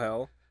personal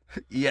hell.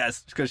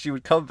 Yes, because she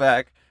would come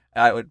back,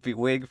 and I would be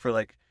waiting for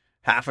like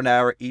half an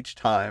hour each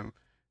time,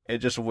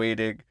 and just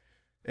waiting,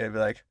 and be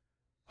like,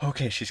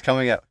 "Okay, she's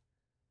coming out."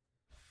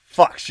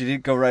 Fuck, she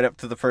didn't go right up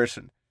to the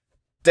person.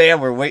 Damn,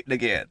 we're waiting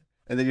again.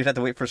 And then you'd have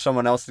to wait for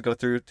someone else to go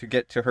through to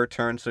get to her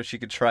turn so she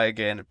could try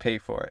again and pay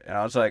for it. And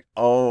I was like,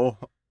 oh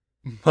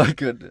my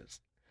goodness.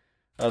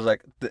 I was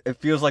like, it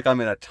feels like I'm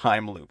in a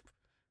time loop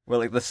where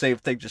like the same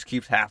thing just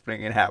keeps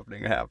happening and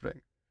happening and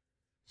happening.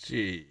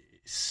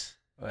 Jeez.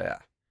 But yeah.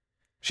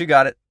 She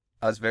got it.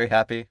 I was very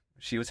happy.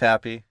 She was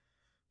happy.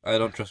 I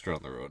don't trust her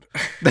on the road.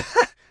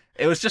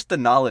 It was just the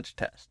knowledge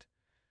test.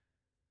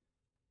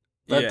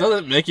 That Yeah.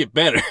 doesn't make it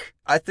better.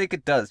 I think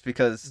it does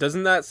because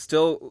Doesn't that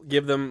still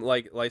give them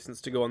like license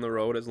to go on the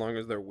road as long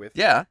as they're with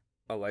yeah,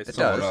 a licensed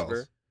does.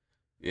 driver?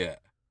 Yeah.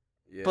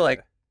 Yeah. but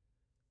like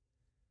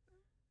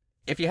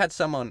if you had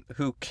someone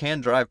who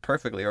can drive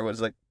perfectly or was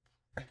like,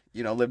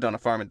 you know, lived on a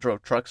farm and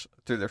drove trucks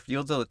through their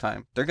fields all the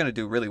time, they're going to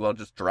do really well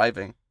just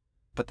driving,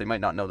 but they might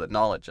not know the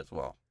knowledge as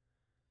well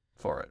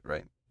for it,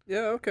 right?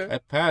 Yeah, okay. I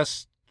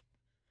passed.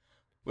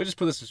 We just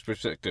put this in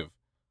perspective.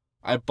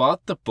 I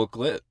bought the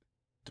booklet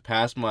to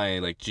pass my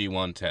like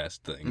G1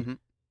 test thing, Mhm.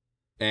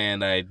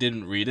 and I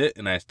didn't read it,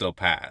 and I still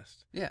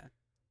passed. Yeah.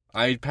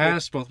 I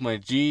passed both my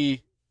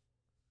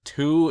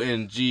G2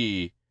 and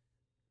G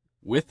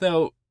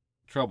without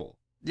trouble.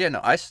 Yeah,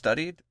 no, I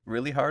studied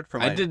really hard for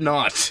my I did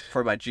not.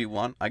 for my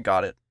G1. I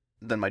got it.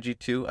 Then my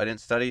G2, I didn't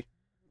study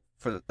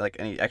for like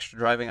any extra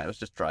driving. I was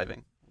just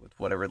driving with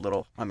whatever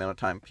little amount of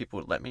time people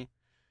would let me.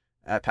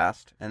 I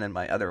passed, and then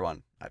my other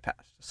one I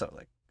passed. So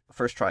like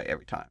first try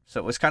every time. So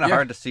it was kind of Yeah.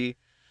 hard to see,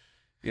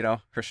 you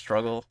know, her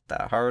struggle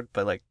that hard,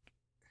 but like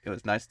it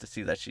was nice to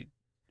see that she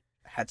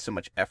had so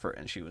much effort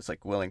and she was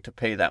like willing to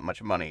pay that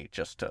much money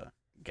just to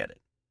get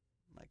it.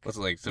 Like What's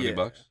it like,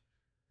 $70?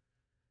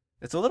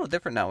 it's a little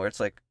different now where it's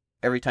like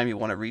every time you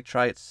want to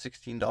retry it's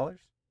 $16.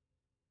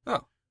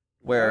 Oh.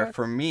 Where What?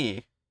 for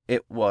me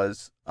it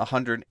was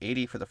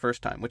 $180 for the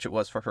first time, which it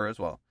was for her as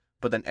well.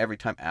 But then every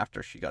time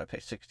after she got to pay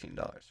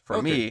 $16. For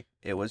Okay. me,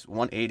 it was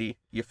 $180,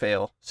 you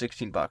fail,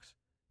 $16.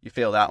 You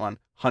fail that one,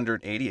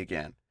 $180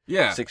 again.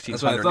 Yeah, that's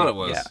what I thought it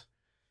was. Yeah.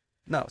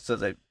 No, so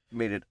they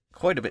made it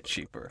quite a bit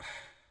cheaper.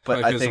 But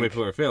Probably I because so many think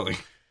people are failing.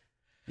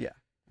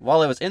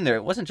 while I was in there,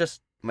 it wasn't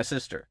just my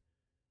sister.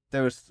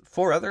 There was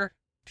 4 other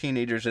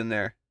teenagers in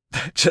there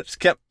that just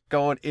kept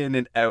going in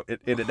and out,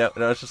 in and out.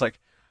 And I was just like,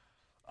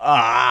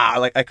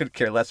 like I could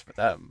care less for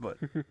them. But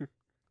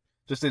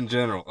Just in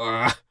general.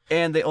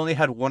 and they only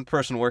had one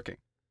person working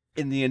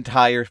in the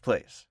entire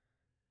place.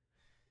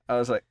 I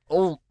was like,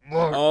 oh,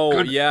 Oh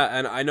good. yeah,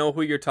 and I know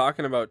who you're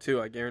talking about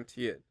too. I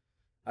guarantee it.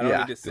 I don't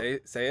Yeah. need to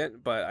say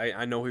it, but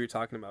I know who you're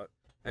talking about,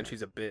 and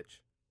she's a bitch.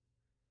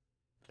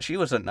 She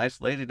was a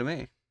nice lady to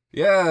me.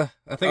 Yeah,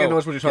 I think I know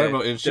what you're talking okay.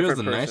 about. And she was the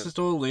Different person. nicest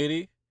old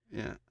lady.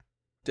 Yeah.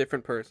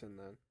 Different person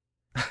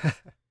then.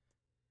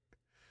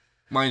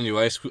 Mind you,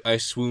 I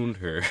swooned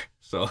her.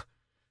 So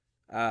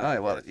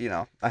Oh, well,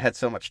 I had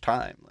so much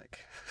time. Like,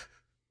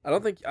 I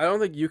don't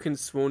think you can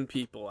swoon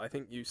people. I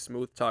think you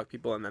smooth talk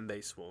people and then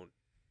they swoon.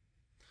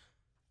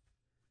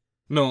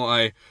 no,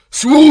 I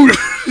swooned.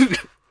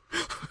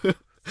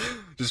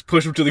 Just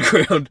push him to the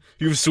ground.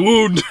 You've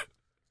swooned.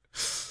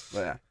 but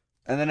yeah.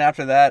 And then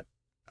after that,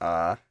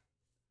 I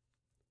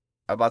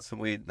bought some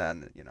weed.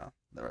 And then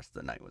the rest of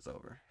the night was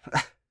over.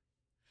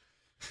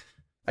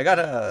 I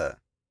got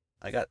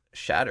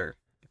shatter.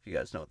 If you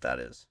guys know what that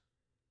is.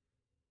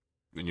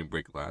 When you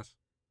break glass.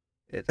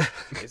 It.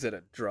 Is it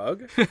a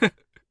drug?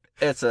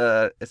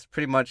 It's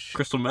pretty much.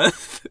 Crystal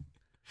meth.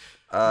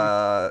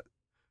 No.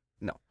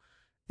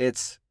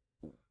 It's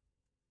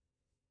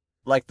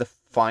like the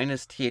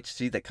finest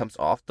THC that comes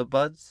off the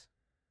buds.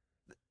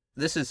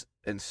 This is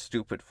in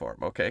stupid form,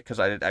 okay? Because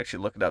I didn't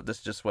actually look it up. This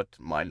is just what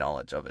my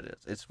knowledge of it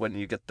is. It's when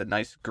you get the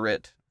nice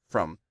grit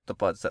from the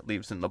buds that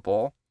leaves in the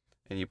bowl,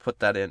 and you put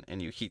that in,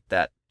 and you heat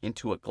that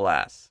into a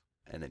glass,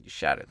 and then you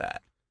shatter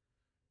that.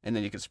 And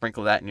then you can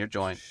sprinkle that in your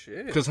joint.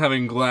 Shit. Because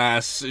having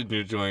glass in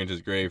your joint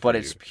is great for But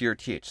you. it's pure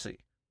THC.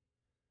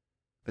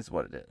 Is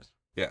what it is.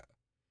 Yeah.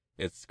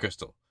 It's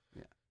crystal.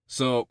 Yeah.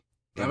 So,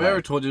 Yeah, I've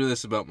ever told you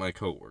this about my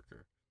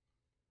coworker.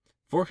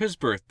 For his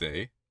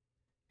birthday,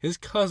 his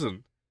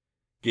cousin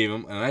gave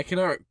him, and I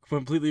cannot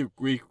completely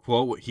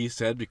re-quote what he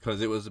said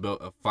because it was about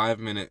a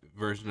 5-minute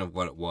version of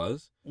what it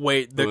was.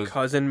 Wait, the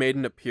cousin made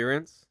an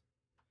appearance?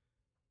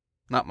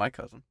 Not my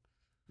cousin.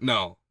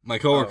 No, my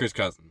coworker's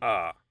cousin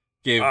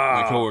gave my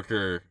Ah.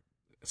 coworker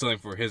something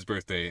for his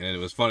birthday, and it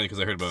was funny because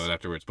I heard about it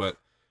afterwards. But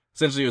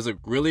essentially, it was a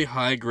really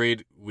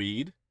high-grade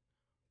weed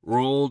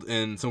rolled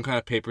in some kind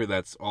of paper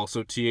that's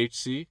also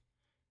THC,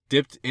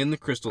 dipped in the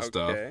crystal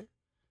stuff, Okay.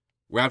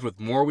 wrapped with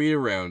more weed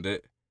around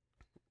it,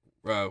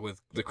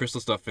 with the crystal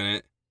stuff in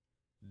it,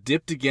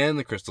 dipped again in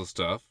the crystal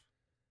stuff,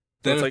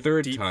 then It's a like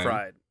third deep time.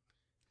 fried.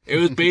 It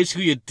was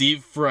basically a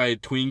deep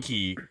fried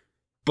Twinkie,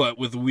 but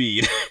with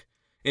weed.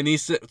 And he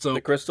said, so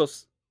The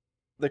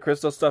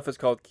crystal stuff is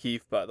called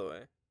Keef, by the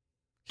way.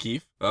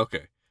 Keef?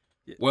 Okay.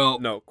 Yeah. Well,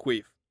 No,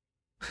 Queef.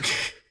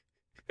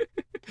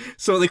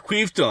 so they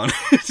queefed on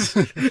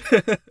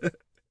it.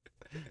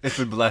 It's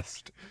been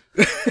blessed.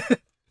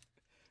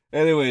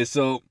 Anyway,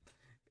 so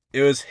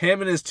it was him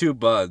and his two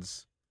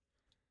buds.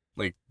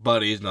 Like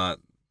buddies, not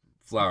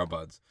flower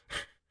buds.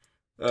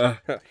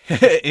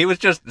 He was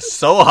just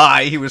so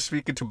high, he was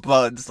speaking to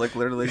buds, like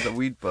literally the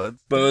weed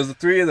buds. But it was the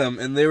three of them,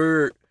 and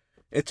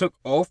it took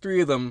all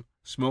three of them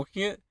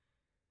smoking it,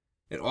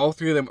 and all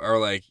three of them are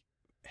like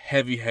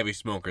heavy, heavy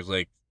smokers,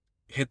 like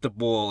hit the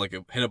bowl, like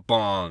hit a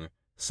bong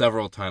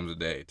several times a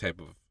day type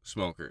of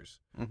smokers,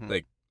 Mhm.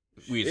 like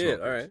weed Shit,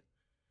 smokers. alright.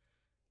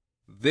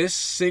 This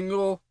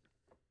single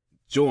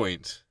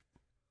joint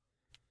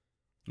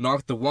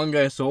knocked the one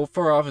guy so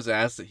far off his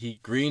ass that he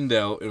greened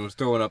out and was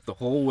throwing up the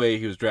whole way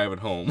he was driving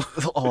home.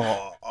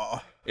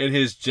 Oh. In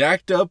his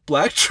jacked up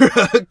black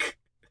truck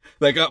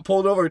that got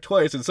pulled over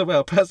twice and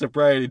somehow passed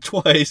sobriety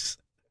twice.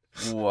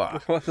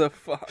 Wow. What the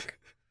fuck?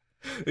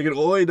 I can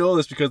only know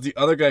this because the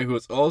other guy who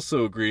was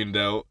also greened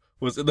out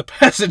was in the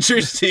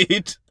passenger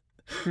seat.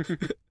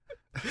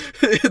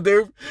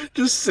 They're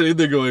just sitting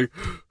there going,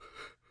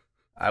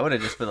 I would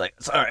have just been like,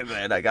 sorry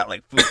man, I got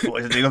like food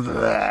poisoning.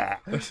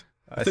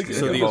 I think see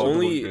So it. the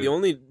Yeah.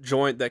 only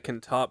joint that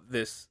can top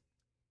this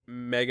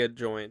mega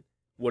joint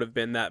would have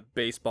been that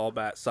baseball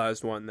bat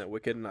sized one that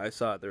Wicked and I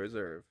saw at the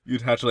reserve.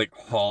 you'd have to like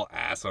haul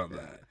ass on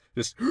that.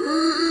 Just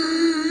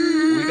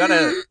we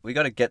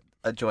gotta get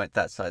a joint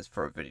that size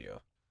for a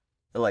video.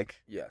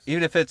 Like, Yes.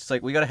 even if it's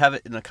like we gotta have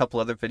it in a couple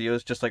other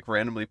videos, just like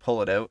randomly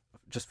pull it out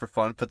just for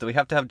fun. But then we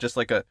have to have just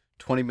like a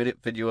 20-minute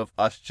video of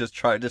us just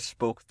trying to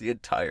smoke the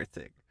entire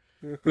thing.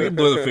 we can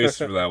blow the face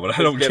for that one. I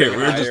don't care.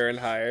 We're higher just and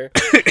higher.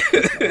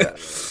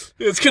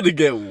 it's gonna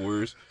get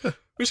worse. We're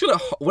just gonna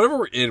whatever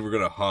we're in, we're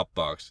gonna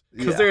hotbox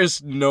because Yeah.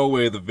 there's no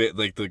way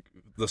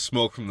the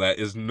smoke from that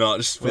is not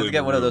just We have to filling get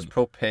the one of those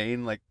room.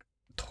 propane like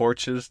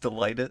torches to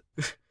light it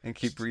and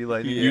keep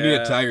relighting it. You need a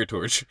Yeah. tiger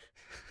torch.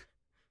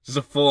 Just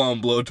a full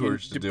on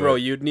blowtorch to do Bro, it.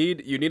 you'd need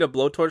a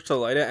blowtorch to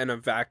light it and a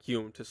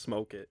vacuum to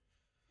smoke it.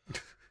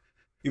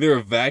 Either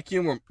a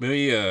vacuum or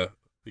maybe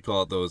we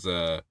call it those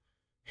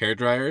hair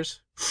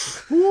dryers.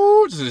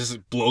 Woo,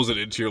 just blows it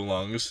into your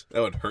lungs.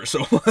 That would hurt so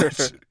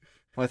much.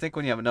 Well, I think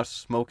when you have enough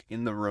smoke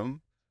in the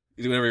room,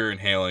 Whatever you're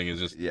inhaling is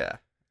just yeah,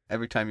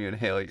 every time you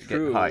inhale, you're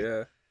True, getting high.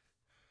 yeah.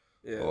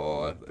 Yeah.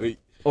 oh.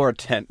 Or a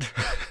tent.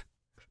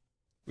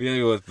 We gotta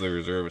go with the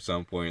reserve at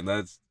some point. And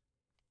that's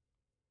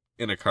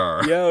in a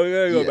car. Yeah, we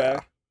gotta go Yeah.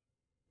 back.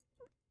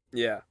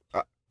 Yeah.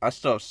 I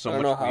still have so I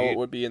don't much know how weed. it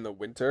would be in the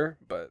winter,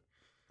 but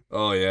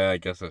Oh yeah, I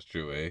guess that's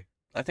true. Eh,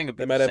 I think it'd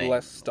be they might the have same.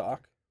 less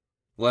stock.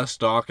 less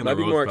stock and Might the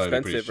be road's more probably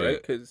expensive, pretty right?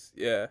 shit. Because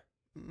yeah,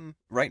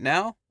 Right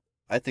now,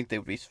 I think they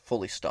would be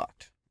fully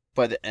stocked.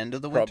 By the end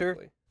of the winter,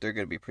 probably. they're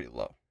going to be pretty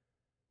low.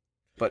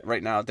 But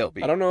right now, they'll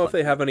be. I don't know if they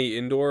plenty. have any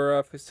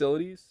indoor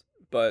facilities,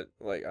 but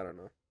like I don't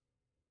know.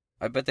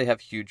 I bet they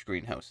have huge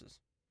greenhouses.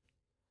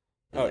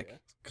 And, Oh, like, yeah.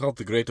 Called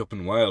the Great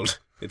Open Wild.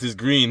 It is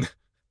green.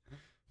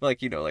 like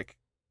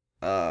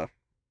the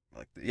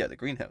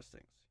greenhouse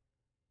things.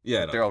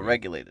 Yeah, They're all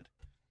regulated.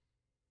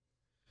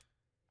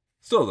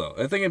 Still though,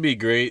 I think it'd be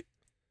great.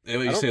 What I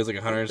you don't say is like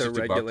think 160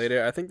 they're bucks.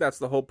 regulated. I think that's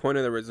the whole point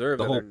of the reserve.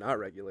 The that whole- they're not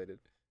regulated.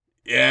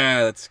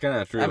 Yeah, that's kind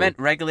of true. I meant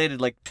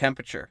regulated like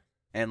temperature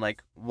and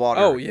like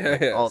water. Oh, yeah,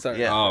 like, yeah, sorry.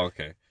 Yeah. Oh,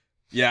 okay.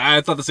 Yeah,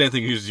 I thought the same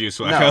thing as you,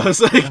 Swag. No. I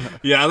was like,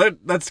 yeah,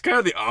 that's kind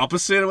of the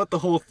opposite of what the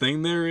whole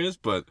thing there is,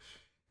 but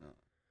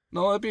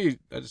no, I just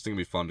think it'd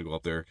be fun to go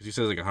up there because he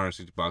says like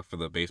 160 bucks for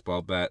the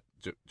baseball bat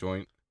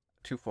joint.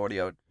 240.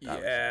 I would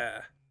say.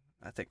 Yeah.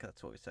 I think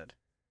that's what we said.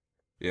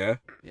 Yeah.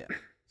 Yeah.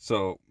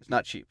 So It's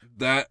not cheap.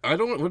 that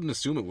wouldn't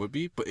assume it would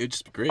be, but it'd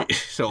just be great.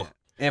 So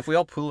And if we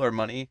all pool our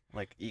money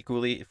like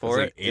equally it's for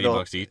like it,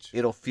 $80 each.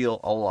 it'll feel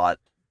a lot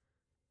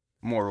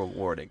more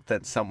rewarding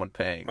than someone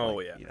paying. Oh,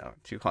 like, yeah.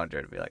 200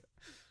 and be like,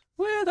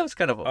 well, that was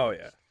kind of. Oh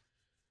yeah.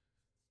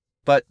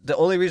 But the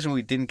only reason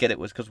we didn't get it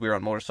was because we were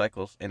on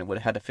motorcycles and it would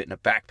have had to fit in a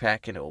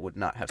backpack and it would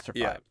not have survived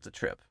Yeah. the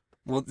trip.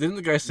 Well, didn't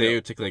the guy say No. it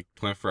would take like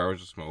 24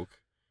 hours to smoke?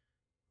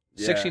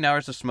 Yeah. 16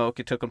 hours of smoke.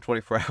 It took them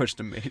 24 hours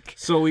to make.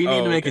 So we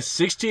need Oh, to make okay. a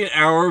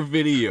 16-hour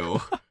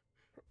video.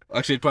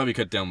 Actually, it'd probably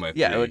cut down by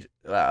 3. Yeah,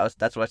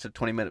 that's why I said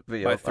 20-minute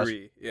video. By of us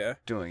 3. Yeah.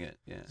 doing it.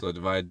 Yeah. So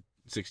divide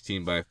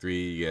 16 by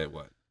 3, you get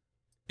what?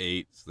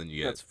 8. So then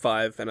you get That's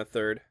 5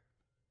 1/3.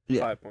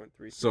 Yeah.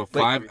 5.3. so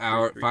 5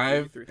 hour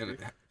 5 and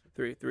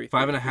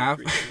 5 and a half.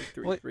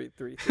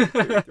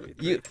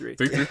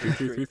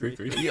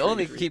 You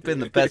only keep in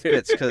the best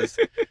bits because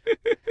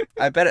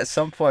I bet at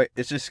some point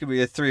it's just gonna be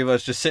the three of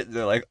us just sitting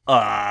there like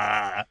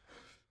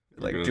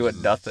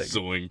doing nothing,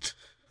 Zoinked.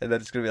 and then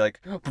it's gonna be like,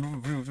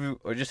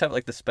 or just have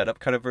like the sped up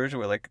kind of version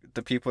where like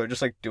the people are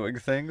just like doing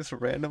things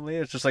randomly.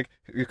 It's just like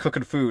you're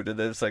cooking food and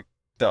then it's like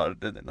done,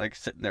 and then like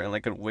sitting there and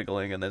like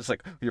wiggling, and then it's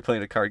like you're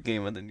playing a card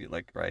game and then you're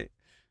like right,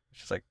 it's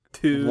just like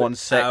 2 one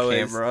set hours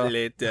camera.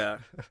 later.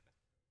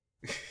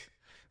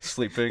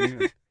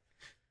 sleeping.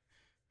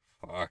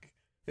 Fuck.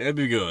 It'd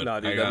be good. No,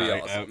 dude, that'd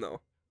be awesome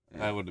though.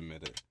 I would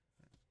admit it.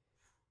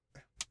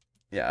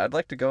 Yeah, I'd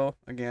like to go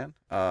again.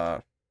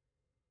 I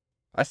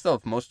still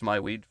have most of my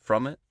weed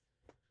from it.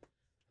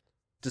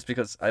 Just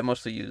because I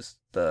mostly use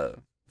the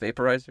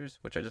vaporizers,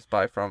 which I just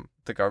buy from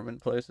the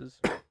government places.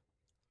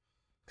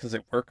 Because they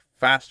work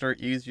faster,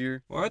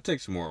 easier. Well, I'd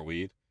take some more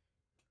weed.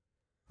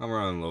 I'm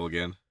running low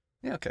again.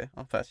 Yeah, okay.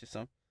 I'll pass you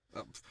some.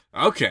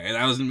 Okay, that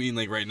doesn't mean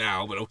like right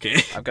now, but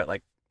okay. I've got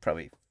like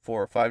probably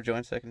 4 or 5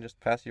 joints I can just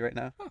pass you right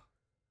now.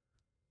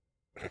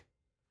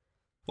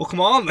 Well,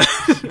 come on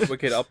then.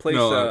 Wicked. I'll place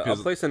No, I'll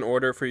 'cause- place an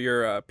order for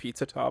your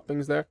pizza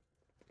toppings there.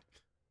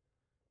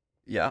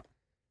 Yeah.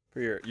 For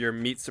your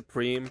meat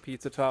supreme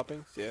pizza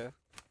toppings. Yeah.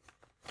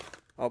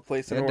 I'll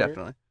place an Yeah, order.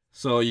 definitely.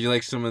 So you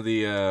like some of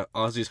the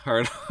Aussies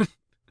hard on?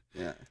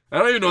 Yeah. I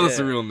don't even know that's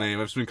the Yeah. real name.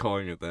 I've just been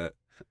calling it that.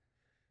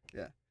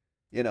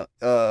 You know,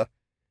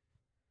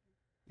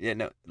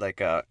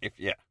 if,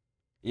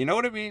 you know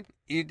what I mean?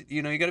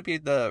 You know, you gotta be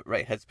in the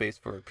right headspace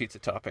for pizza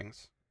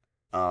toppings.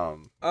 Oh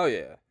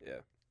yeah, yeah.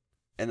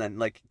 And then,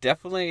 like,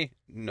 definitely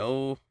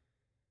know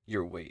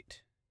your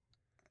weight.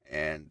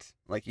 And,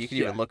 like, you can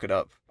even Yeah. look it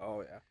up.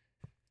 Oh yeah.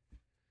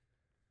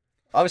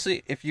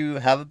 Obviously, if you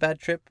have a bad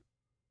trip,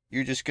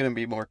 you're just going to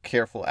be more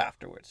careful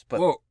afterwards. But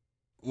Well,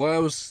 what I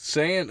was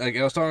saying, like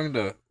I was talking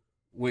to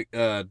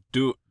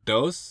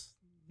Dose.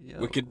 yo,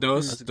 Wicked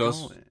Dose, how's it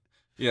Dose. going?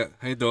 Yeah,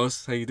 hey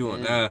Dose, how you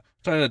doing? Yeah.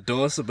 Talking to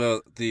Dose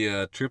about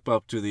the trip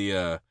up to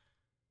the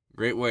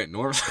Great White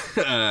North,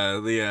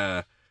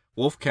 the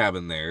wolf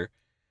cabin there.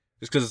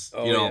 Just because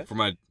Oh, you know,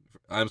 yeah?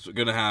 I'm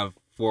gonna have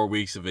 4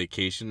 weeks of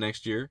vacation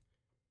next year,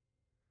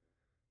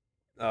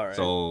 All right.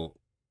 so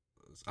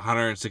it's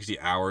 160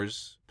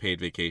 hours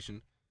paid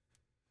vacation.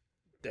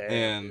 Damn,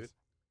 and- dude.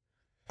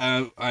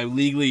 I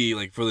legally,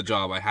 like, for the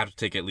job, I have to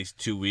take at least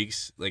 2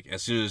 weeks. Like,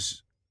 as soon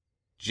as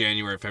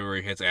January,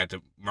 February hits, I have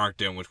to mark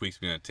down which weeks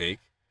I'm going to take.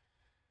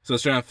 So I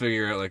was trying to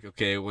figure out, like,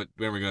 okay, when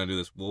are we going to do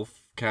this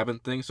wolf cabin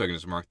thing? So I can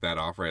just mark that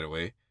off right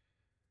away.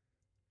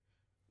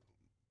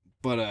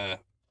 But,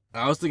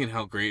 I was thinking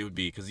how great it would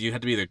be, because you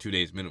had to be there 2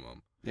 days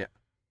minimum. Yeah.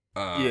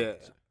 Yeah.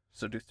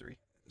 So do 3.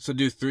 So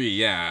do 3,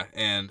 yeah,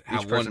 and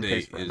have person one day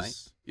pays for a is... night?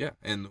 Yeah,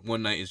 and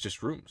one night is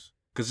just rooms.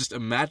 Because just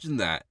imagine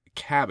that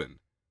cabin,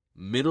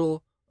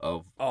 middle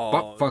of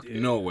butt-fuck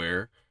dude.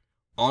 nowhere,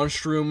 on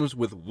shrooms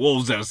with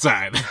wolves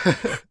outside.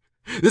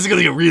 This is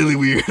gonna get really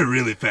weird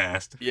really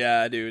fast.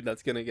 Yeah, dude,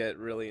 that's gonna get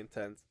really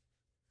intense.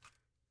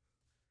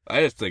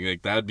 I just think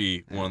like that'd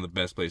be one of the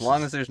best As places.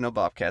 long as there's no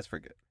bobcats, we're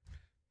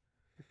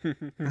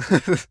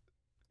good.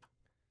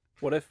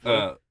 What if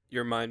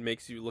your mind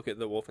makes you look at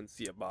the wolf and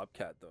see a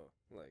bobcat though?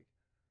 Like,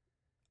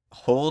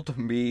 Hold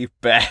me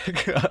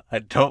back. I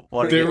don't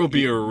want to. there will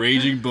be a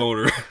raging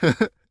boner.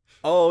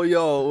 oh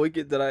yo,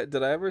 Wicked, did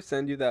I ever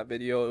send you that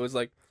video? It was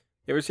like,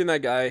 you ever seen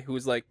that guy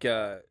who's like,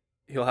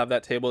 he'll have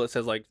that table that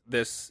says like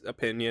this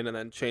opinion and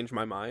then change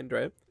my mind,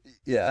 right?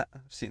 Yeah,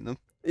 I've seen them.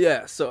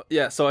 So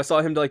I saw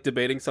him like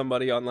debating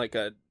somebody on like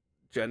a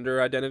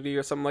gender identity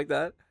or something like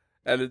that,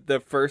 And the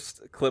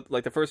first clip,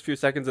 like the first few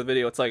seconds of the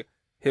video, it's like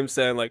him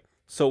saying like,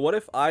 "So what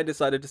if I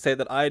decided to say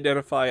that I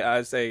identify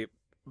as a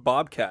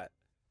bobcat?"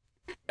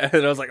 And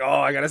I was like,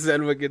 "Oh, I gotta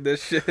send Wicked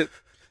this shit."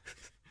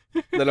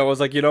 Then I was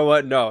like, you know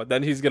what? No.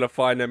 Then he's gonna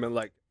find him and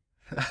like,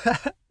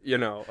 you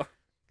know.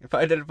 If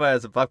I identify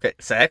as a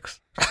bobcat, sex?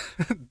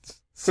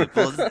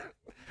 Simple as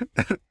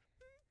that.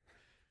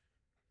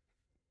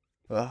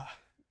 Ugh.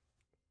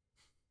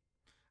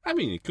 I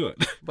mean, you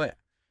could. But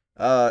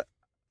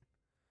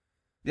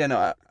yeah,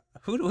 no.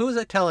 Who was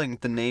I telling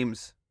the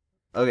names?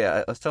 Oh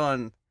yeah, I was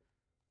telling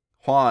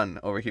Juan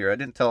over here. I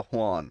didn't tell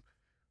Juan.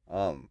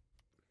 But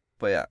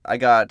yeah, I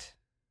got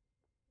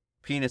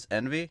penis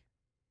envy.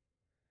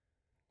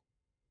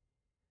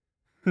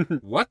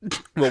 What?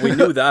 Well, we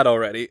knew that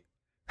already.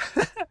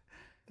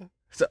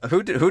 So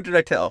who did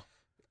I tell?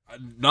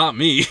 Not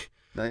me.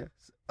 No, yeah.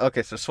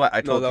 Okay, so Swag.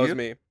 I No, told that you. was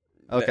me.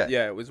 Okay.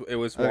 Yeah, it was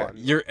Okay. Juan.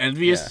 You're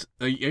envious.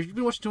 Have you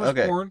been watching too much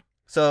Okay. porn?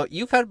 So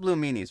you've had blue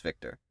meanies,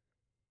 Victor.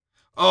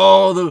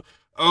 Oh,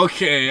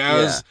 okay.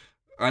 Yeah.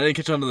 I didn't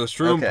catch on to the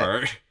shroom Okay.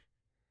 part.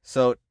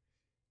 So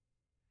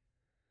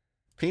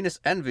penis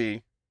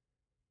envy,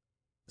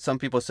 some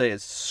people say,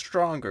 is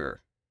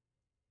stronger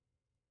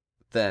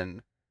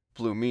than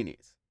blue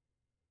meanies,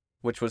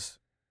 which was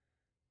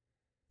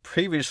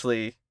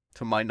previously,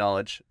 to my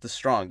knowledge, the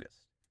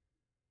strongest.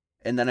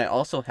 And then I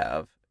also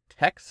have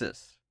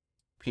Texas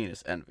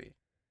penis envy,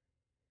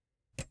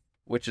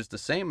 which is the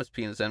same as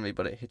penis envy,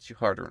 but it hits you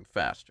harder and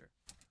faster.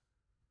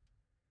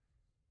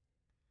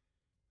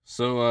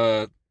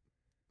 So,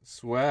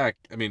 Juan,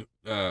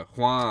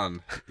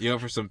 you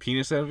up for some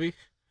penis envy?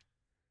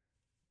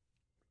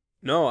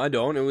 No, I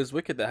don't. It was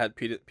Wicked that had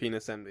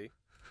penis envy.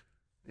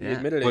 He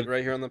admitted it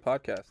right here on the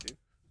podcast, dude.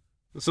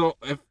 So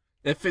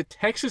if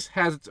Texas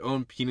has its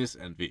own penis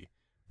envy,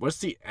 what's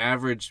the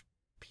average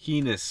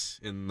penis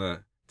in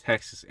the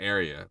Texas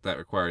area that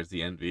requires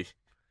the envy?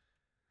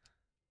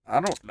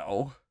 I don't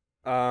know.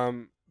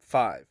 5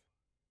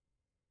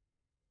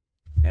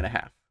 and a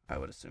half, I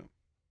would assume.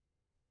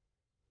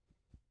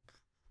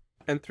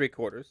 and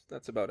 3/4.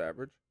 That's about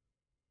average.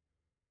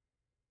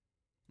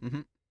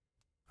 Mm-hmm.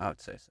 I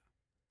would say so.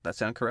 That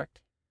sound correct?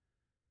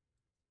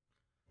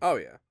 Oh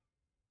yeah.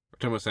 We're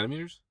talking about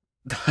centimeters?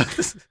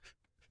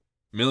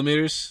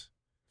 Millimeters?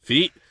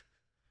 Feet?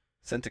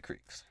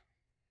 Centicreeks.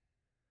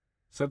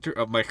 Center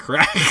of my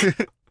crack?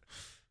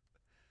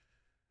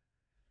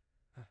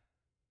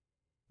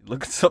 You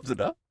looking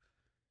something up?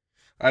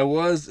 I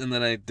was, and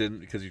then I didn't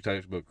because you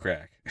talked about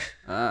crack.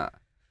 Ah.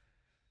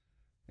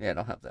 Yeah, I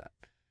don't have that.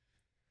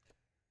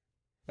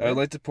 I would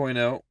like to point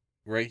out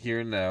right here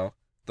and now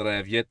that I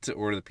have yet to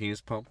order the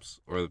penis pumps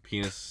or the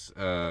penis,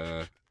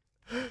 the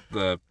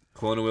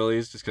Kelowna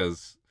Willies, just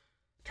because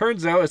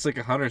turns out it's like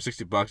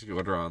 $160 if you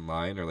order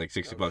online, or like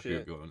 $60 if you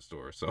shit. go in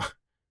store. So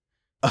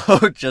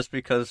Oh, just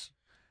because.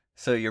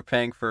 So you're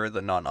paying for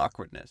the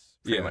non-awkwardness,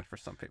 pretty Yeah. much for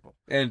some people.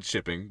 and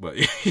shipping, but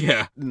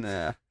yeah,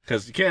 Nah.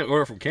 because you can't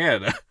order from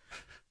Canada.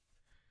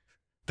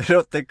 They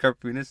don't think our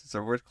penises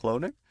are worth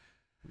cloning?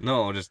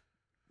 No, just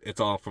it's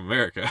all from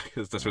America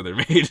because that's where they're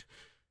made,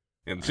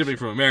 and shipping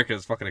from America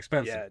is fucking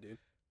expensive. Yeah,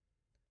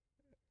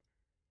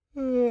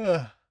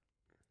 dude.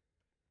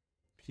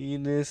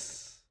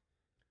 Penis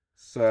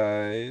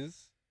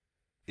size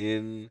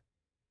in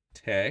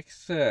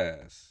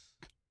Texas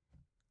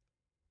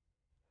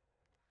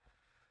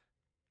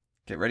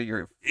Get ready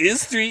your...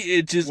 is 3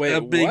 inches Wait,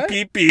 a big what?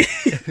 pee-pee.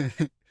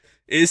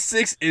 Is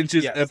 6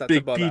 inches Yes, a that's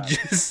big above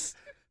penis.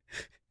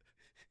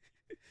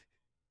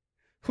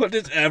 What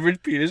is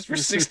average penis for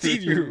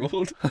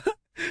 16-year-old?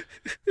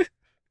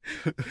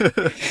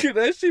 Can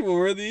I see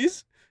more of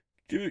these?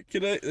 Can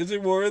I? Is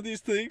there more of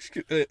these things?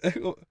 Give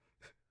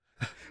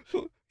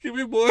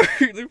me more.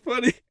 They're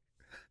funny.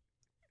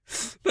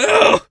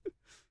 No.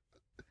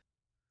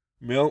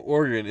 Male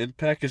organ in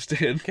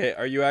Pakistan. Okay,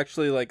 are you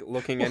actually like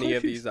looking any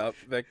of these up,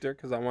 Victor?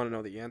 Because I want to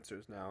know the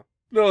answers now.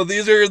 No,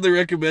 these are the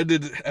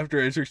recommended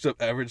after I searched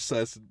up average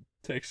size in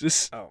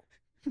Texas. Oh.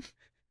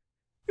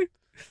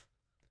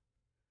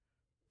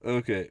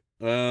 Okay.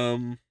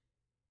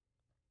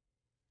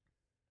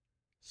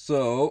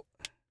 So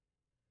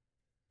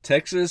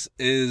Texas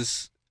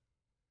is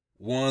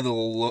one of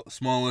the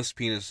smallest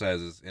penis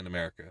sizes in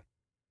America.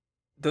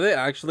 Do they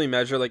actually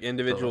measure like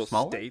individual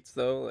smaller? states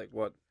though? Like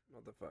what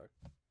the fuck?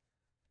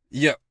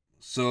 Yep.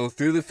 So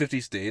through the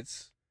 50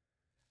 states,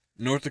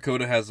 North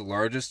Dakota has the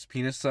largest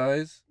penis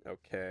size,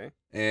 Okay.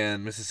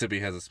 and Mississippi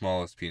has the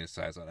smallest penis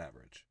size on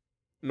average.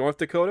 North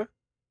Dakota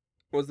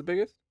was the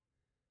biggest?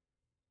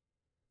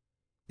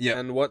 Yeah.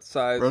 And what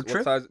size? Road what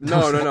trip? size?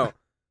 No.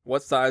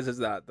 What size is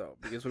that though?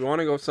 Because we want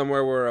to go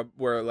somewhere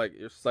where like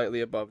you're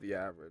slightly above the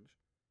average.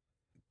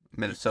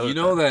 Minnesota. You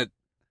know that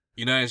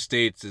United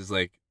States is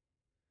like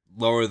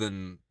lower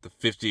than the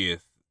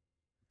 50th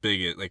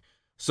biggest. Like,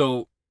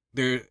 so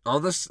there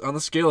on the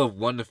scale of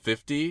 1 to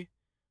 50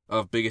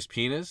 of biggest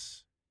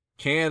penis,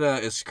 Canada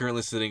is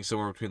currently sitting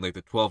somewhere between like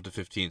the 12 to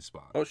 15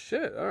 spot. Oh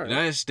shit! All right.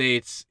 United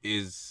States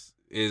is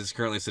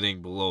currently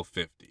sitting below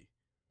 50.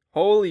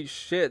 Holy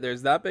shit!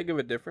 There's that big of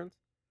a difference.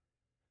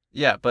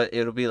 Yeah, but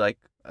it'll be like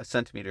a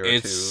centimeter or two.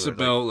 It's or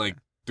about like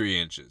 3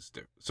 inches.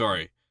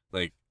 Sorry,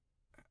 like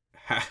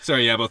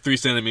sorry, yeah, about 3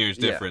 centimeters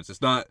Yeah. difference.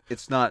 It's not.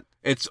 It's not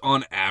It's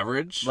on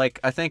average. like,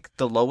 I think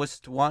the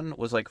lowest one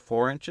was like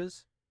 4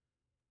 inches.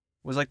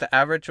 Was like the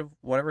average of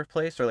whatever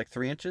place, or like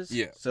 3 inches.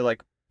 Yeah. So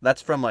like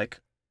that's from like,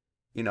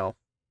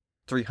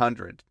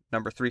 300.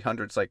 Number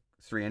 300 is like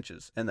 3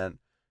 inches, and then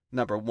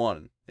number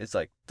 1 is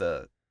like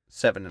the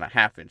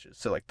 7.5 inches.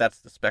 So like that's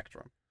the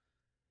spectrum.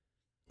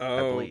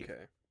 Oh, believe.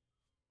 okay.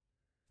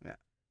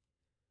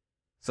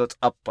 So it's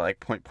up by like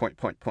point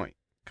kind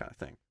of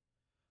thing.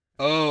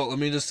 Oh, let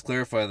me just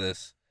clarify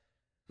this.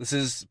 This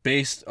is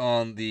based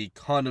on the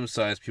condom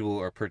size people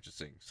are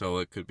purchasing, so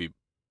it could be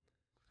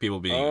people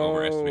being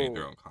overestimating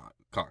their own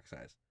cock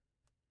size.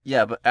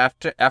 Yeah, but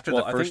after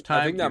Well, the first time,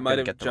 I think that you're might gonna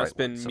have get the just right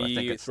been one. So I think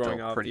me it's throwing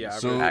still off pretty the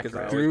average So, because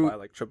I accurate. always buy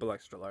like triple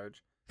extra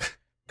large.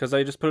 Because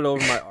I just put it over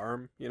my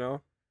arm,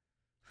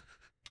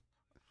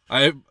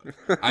 I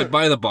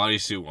buy the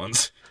bodysuit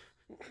ones,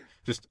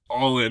 just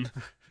all in.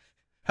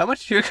 How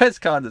much do your guys'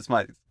 condoms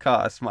might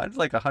cost? Mine's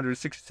like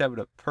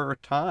 167 per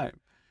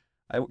time.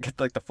 I would get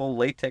like the full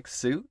latex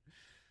suit.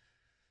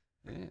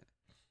 Yeah.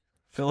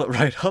 Fill it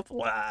right up.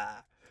 Wow.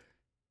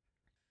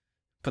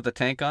 Put the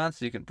tank on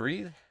so you can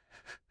breathe.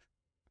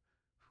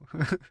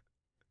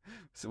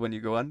 So when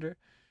you go under,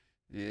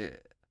 yeah,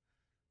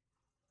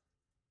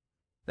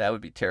 that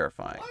would be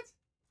terrifying. What?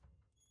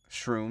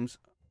 Shrooms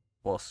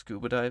while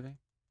scuba diving.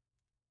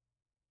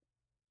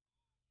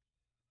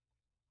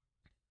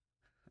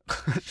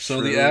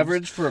 So the Shrooms.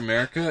 average for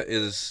America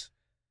is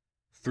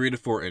 3 to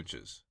 4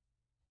 inches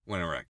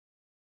when erect.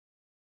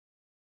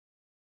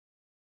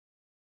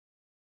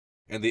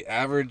 And the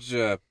average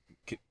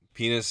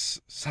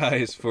penis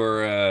size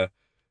for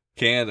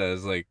Canada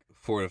is like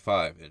 4 to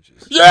 5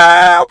 inches.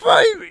 Yeah,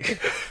 baby.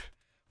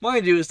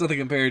 Mind you, it's nothing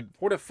compared.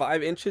 4 to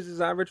 5 inches is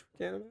average for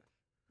Canada?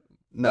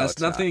 No, That's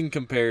it's not. nothing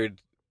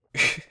compared.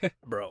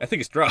 Bro, I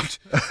think it's dropped.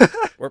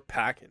 we're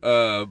packing.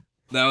 That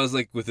was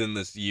like within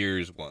this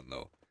year's one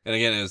though, and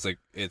again it was like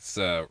it's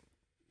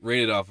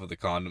rated off of the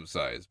condom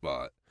size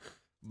bought,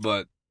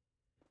 but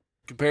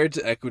compared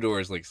to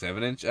Ecuador's like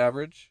 7-inch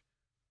average,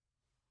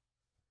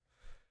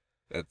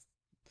 that's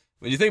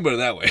when you think about it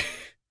that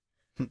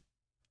way.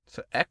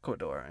 So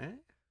Ecuador, eh?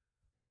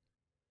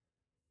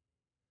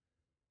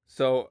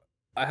 So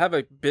I have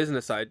a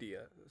business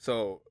idea.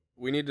 So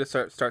we need to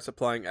start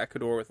supplying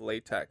Ecuador with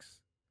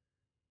latex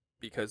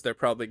because they're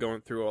probably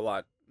going through a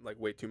lot, like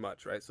way too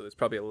much, right? So there's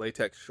probably a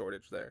latex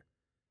shortage there.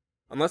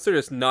 Unless they're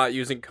just not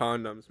using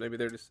condoms. Maybe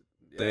they're just...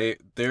 Yeah.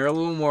 They're a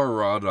little more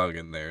raw dog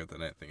in there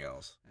than anything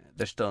else.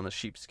 They're still in the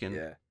sheepskin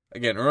Yeah.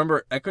 Again,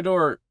 remember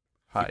Ecuador,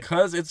 hide.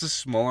 because it's a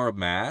smaller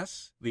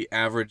mass, the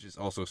average is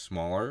also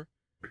smaller.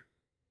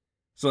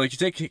 So like you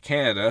take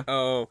Canada,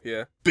 Oh,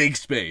 yeah. big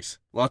space,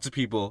 lots of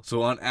people,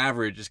 so on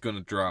average it's going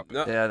to drop.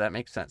 No, Yeah, that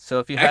makes sense. So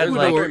if you there's had not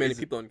Ecuador like, very many is-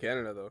 people in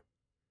Canada, though.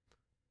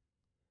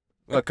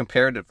 but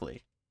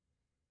comparatively,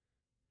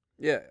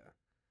 Yeah.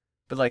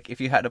 but like if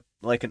you had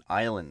an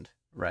island,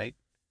 right?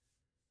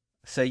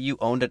 Say you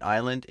owned an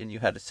island and you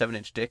had a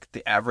 7-inch dick.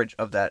 The average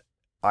of that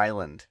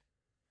island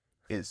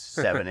is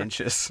 7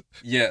 inches.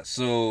 Yeah,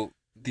 so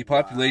the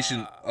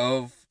population Wow.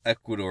 of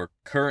Ecuador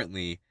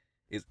currently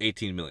is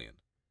 18 million.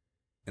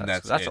 And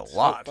that's That's it. a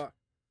lot. Oh, fuck.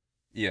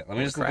 Yeah, let me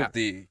Holy just look crap. up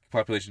the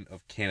population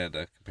of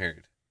Canada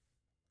compared.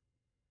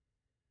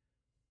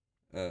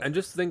 And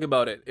just think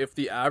about it. If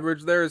the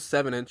average there is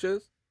 7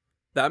 inches,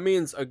 that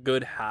means a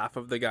good half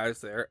of the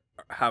guys there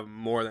have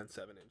more than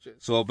 7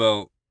 inches. So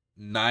about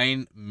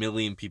 9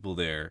 million people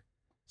there.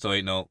 So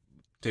wait, no,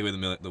 take away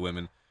the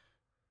women,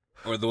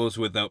 or those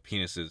without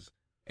penises,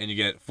 and you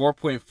get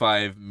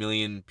 4.5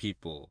 million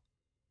people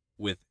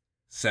with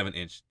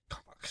 7-inch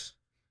cocks.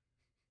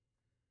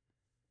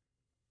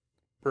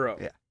 Bro.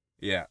 Yeah.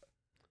 Yeah.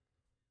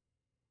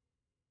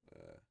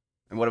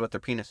 And what about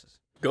their penises?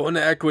 Going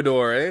to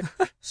Ecuador, eh?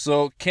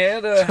 So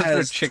Canada Their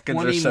has chickens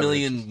are 20 7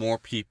 million inches. more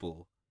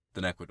people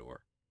than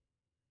Ecuador.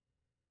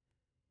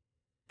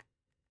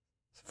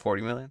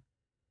 40 million?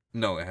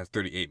 No, it has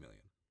 38 million.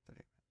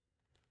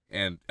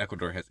 And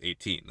Ecuador has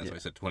 18. That's Yeah. why I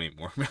said 20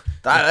 more.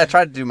 I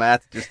tried to do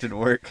math, it just didn't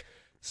work.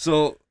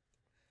 So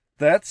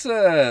that's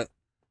a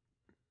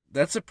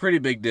pretty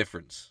big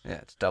difference. Yeah,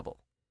 it's double.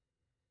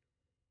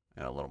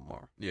 And a little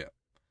more. Yeah.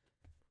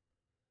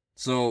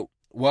 So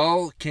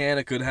while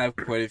Canada could have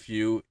quite a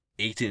few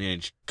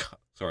 18-inch,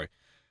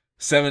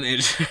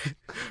 7-inch.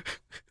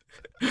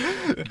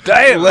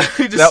 Damn! Let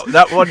me just-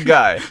 that one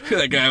guy.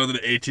 that guy with an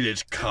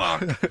 18-inch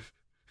cock.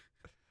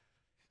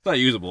 It's not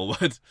usable,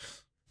 but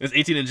it's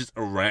 18 inches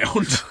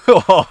around.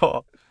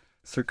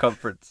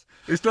 Circumference.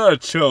 It's not a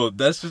chode.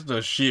 That's just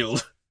a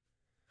shield.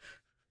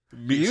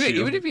 Meat shield.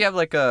 Even if you have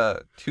like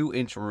a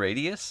 2-inch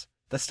radius,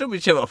 that still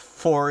means you have a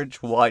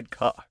 4-inch wide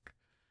cock.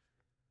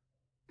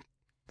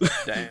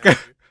 Damn.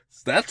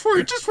 That's 4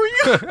 inches for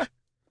you.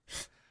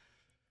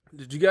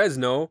 Did you guys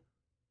know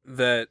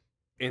that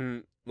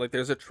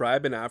there's a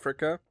tribe in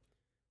Africa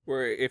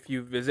where if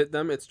you visit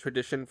them, it's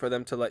tradition for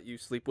them to let you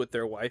sleep with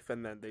their wife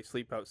and then they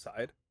sleep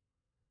outside?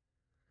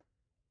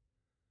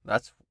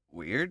 That's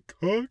weird.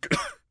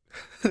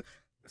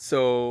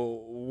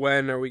 So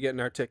when are we getting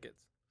our tickets?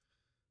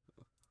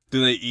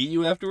 Do they eat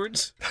you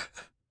afterwards?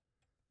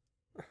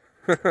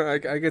 I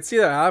could see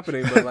that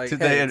happening, but like, Do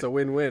hey, they- it's a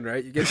win-win,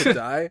 right? You get to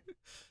die.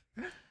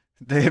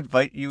 They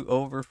invite you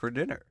over for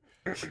dinner.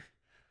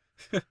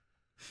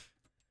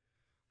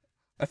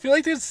 I feel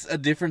like there's a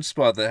different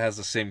spot that has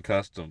the same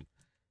custom.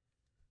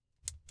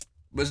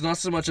 But it's not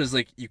so much as,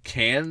 like, you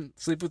can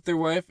sleep with their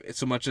wife, it's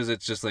so much as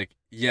it's just, like,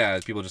 yeah,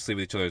 people just sleep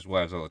with each other's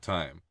wives all the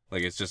time.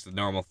 Like, it's just a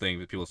normal thing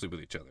that people sleep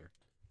with each other.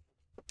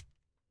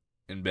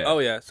 In bed. Oh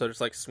yeah, so just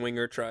like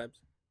swinger tribes.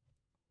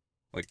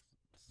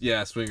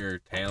 Yeah, swinger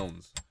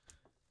towns.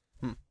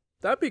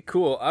 That'd be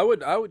cool. I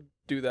would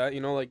do that.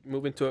 You know, like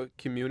move into a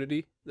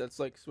community that's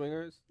like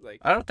swingers. Like,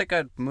 I don't think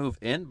I'd move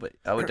in, but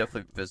I would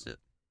definitely visit.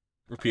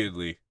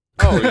 Repeatedly.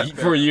 oh, For, yeah,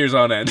 for years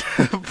on end.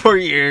 For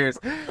years.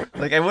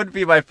 Like, it wouldn't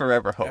be my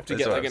forever you home. have to is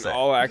get what like I'm an saying.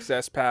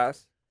 all-access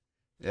pass.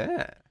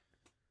 Yeah.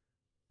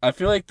 I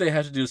feel like they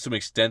have to do some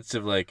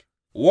extensive, like,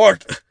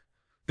 what?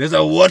 There's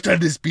a what on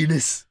this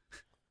penis?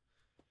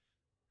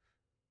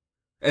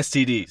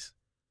 STDs.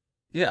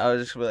 Yeah, I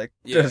was just like,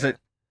 Yeah. does it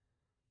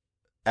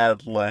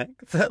add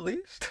length at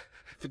least?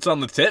 If it's on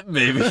the tip,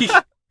 maybe.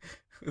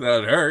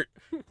 That'd hurt.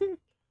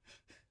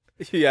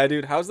 Yeah,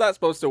 dude. How's that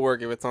supposed to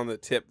work if it's on the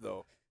tip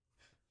though?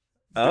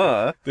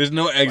 There's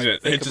no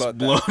exit. think It just about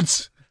that.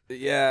 bloats.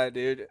 Yeah,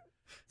 dude.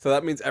 So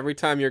that means every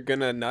time you're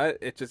gonna nut,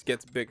 it just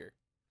gets bigger.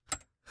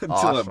 Until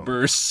Awesome. it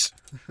bursts.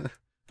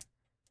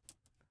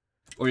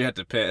 Or you have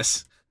to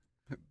piss.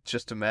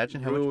 Just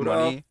imagine how much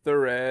Rudolph money. the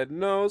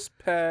red-nosed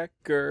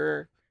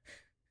pecker.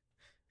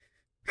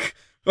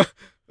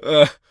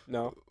 Uh,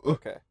 No.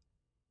 Okay.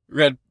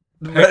 red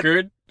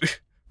peckered.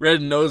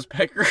 Red nose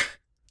pecker.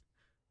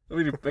 I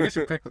mean, I guess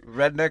you peck.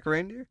 Redneck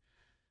reindeer?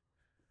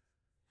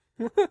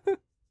 She's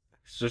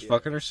just Yeah.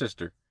 fucking her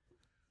sister.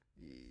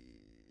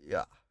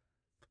 Yeah.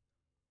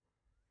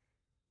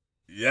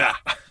 Yeah.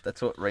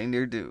 That's what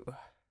reindeer do.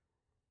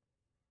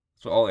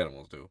 That's what all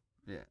animals do.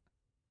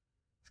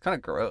 It's kind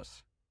of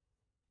gross.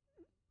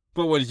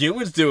 But what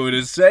humans do, it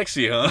is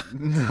sexy, huh?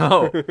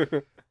 No.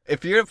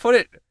 If you're gonna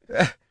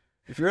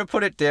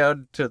put it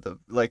down to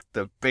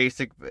the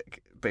basic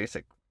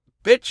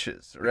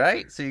bitches,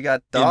 right? So you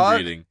got dog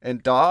Inbreeding.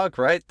 and dog,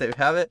 right? They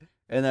have it,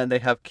 and then they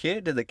have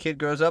kid, and the kid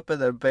grows up,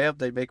 and then bam,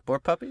 they make more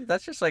puppies.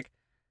 That's just like,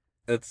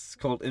 It's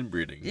called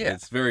inbreeding. Yeah.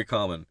 It's very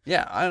common.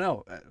 yeah, I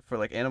know. For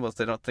like animals,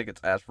 they don't think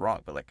it's as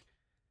wrong, but like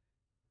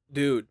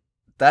Dude.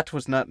 that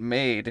was not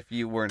made if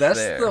you weren't That's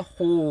there.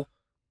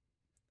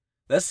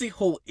 That's the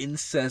whole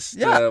incest.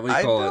 Yeah, What do you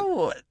I call it? know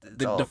what it's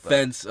The all about.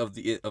 defense of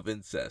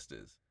incest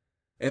is.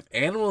 If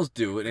animals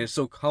do it, and it's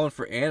so common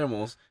for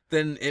animals,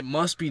 then it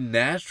must be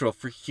natural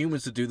for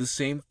humans to do the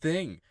same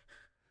thing.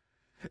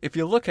 If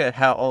you look at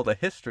how all the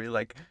history,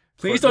 like,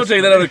 Please for don't this-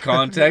 take that out of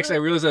context. I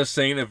realize I was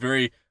saying it in a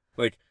very,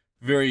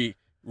 very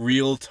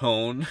real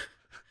tone.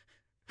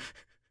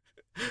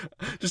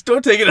 Just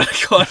don't take it out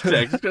of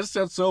context. It's gonna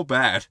sound so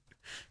bad.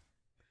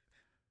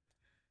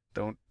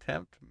 Don't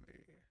tempt me.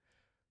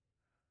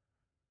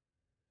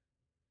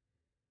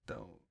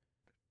 Don't.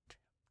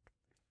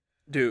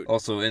 Dude.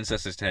 Also,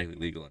 incest is technically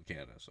legal in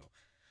Canada, so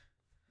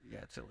Yeah,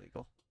 it's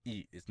illegal.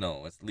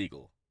 it's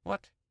legal.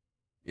 What?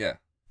 Yeah,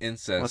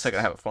 incest. One second,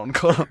 I have a phone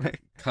call.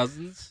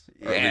 Cousins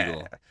are Yeah.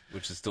 legal,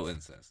 which is still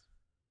incest.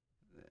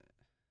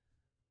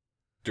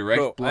 Direct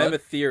Bro, blood, I have a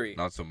theory.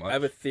 not so much. I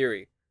have a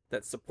theory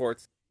that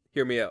supports.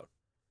 Hear me out.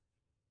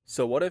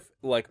 So what if,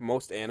 like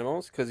most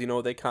animals, because you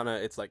know they kind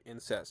of, it's like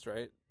incest,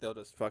 right? They'll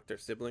just fuck their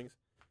siblings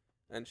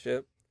and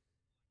shit.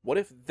 What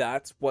if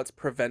that's what's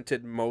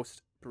prevented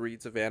most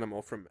breeds of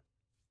animal from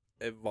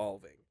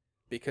evolving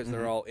because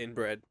they're Mhm. all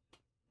inbred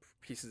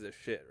pieces of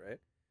shit, right?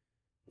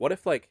 What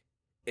if like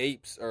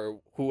apes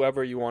or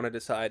whoever you want to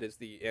decide is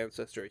the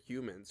ancestor of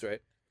humans,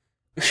 right,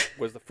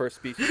 was the first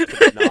species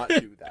to not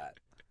do that?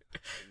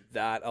 And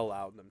that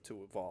allowed them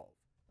to evolve.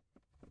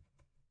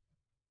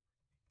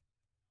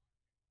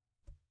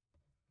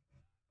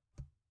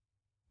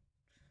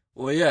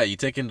 Well, yeah, you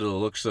take into the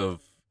looks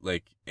of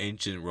like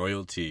ancient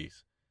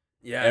royalties.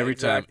 Yeah, Every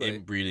exactly. time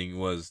inbreeding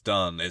was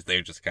done, is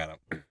they just kind of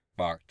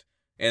fucked.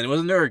 And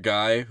wasn't there a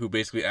guy who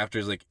basically, after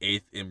his like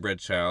 8th inbred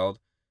child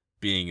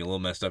being a little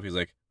messed up, he's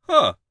like,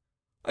 "Huh,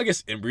 I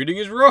guess inbreeding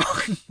is wrong."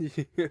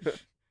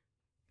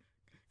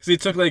 Because he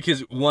took like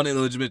his one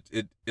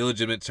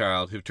illegitimate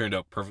child who turned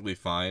out perfectly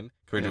fine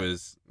compared to Yeah.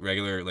 his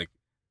regular like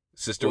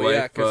sister Well,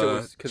 yeah, wife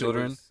 'cause it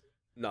children. was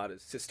not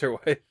his sister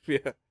wife.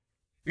 Yeah.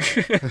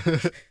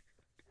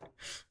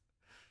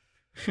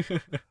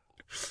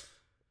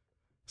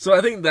 So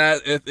I think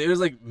that it was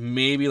like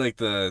maybe like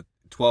the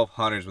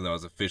 1200s when that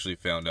was officially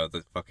found out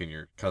that fucking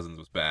your cousins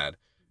was bad,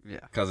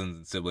 Yeah. cousins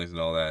and siblings and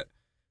all that.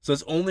 So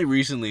it's only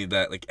recently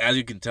that, like, as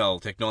you can tell,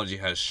 technology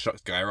has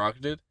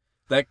skyrocketed.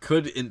 That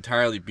could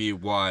entirely be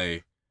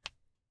why,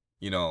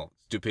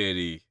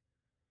 stupidity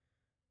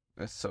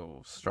It's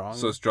so strong.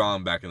 so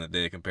strong back in the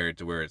day compared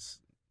to where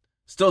it's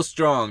still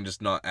strong,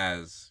 just not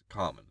as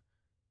common.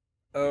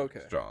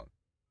 Okay. Strong.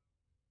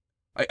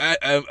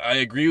 I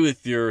agree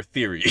with your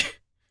theory.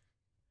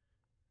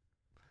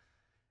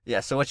 Yeah,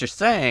 so what you're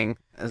saying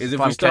is Is if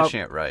if I'm we stop-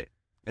 catching it right,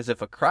 is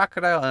if a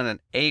crocodile and an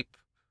ape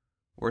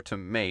were to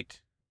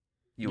mate,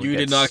 would You get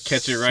did not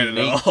catch it right at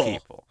snake all.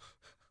 people.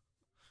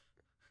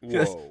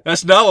 Whoa.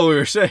 That's not what we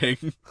were saying.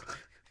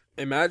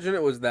 Imagine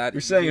it was that. We're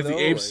saying easy, if the though,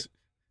 apes.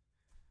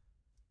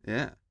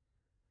 Yeah.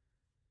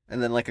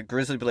 And then like a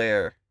grizzly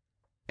bear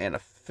and a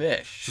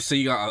fish. So say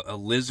you got a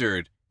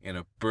lizard and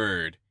a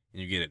bird,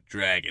 and you get a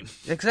dragon.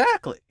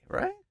 Exactly,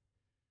 right?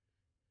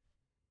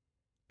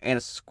 And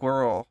a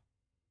squirrel.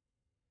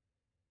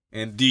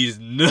 And these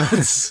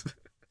nuts.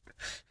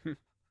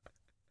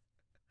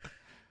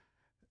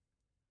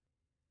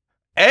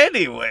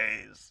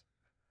 Anyways,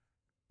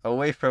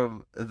 away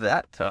from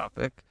that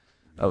topic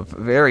of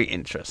very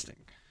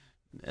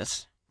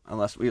interestingness,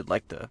 unless we'd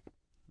like to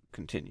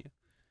continue.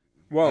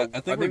 Well, I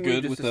think we're we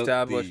good just without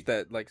established the-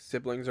 that like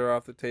siblings are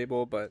off the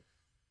table, but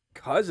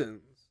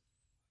cousins.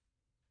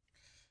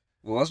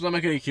 Well, let's not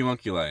make any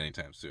homunculi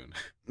anytime soon.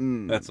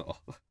 That's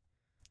all.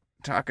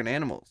 Talking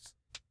animals.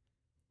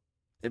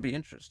 It'd be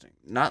interesting.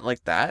 Not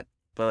like that,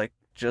 but like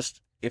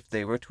just if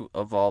they were to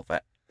evolve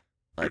at,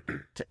 like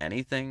to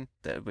anything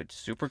that would be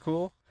super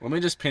cool. Let me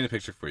just paint a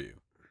picture for you.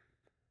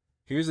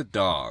 Here's a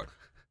dog.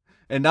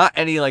 And not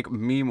any like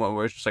meme one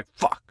where it's just like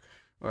fuck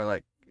or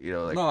like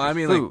like no, I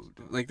mean food.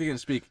 like they can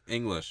speak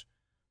English,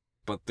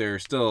 but their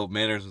still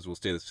mannerisms will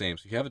stay the same.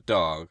 So you have a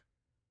dog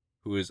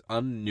who is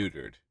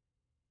unneutered.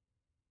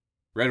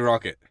 Red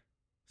Rocket,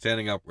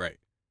 standing upright.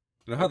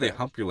 You know how they Okay.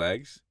 hump your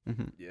legs?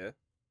 Yeah.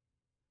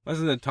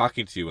 Imagine them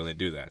talking to you when they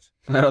do that.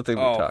 I don't think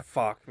we Oh talk.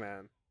 fuck,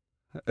 man.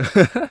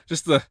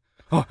 Just the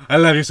I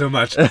love you so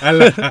much. I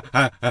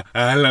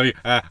love you.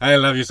 I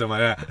love you so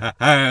much.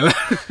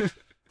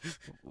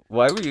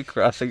 Why were you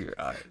crossing your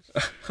eyes?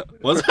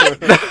 Was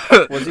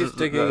I? Was he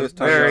sticking his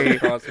tongue out Very- and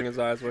crossing his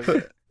eyes? Was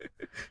it?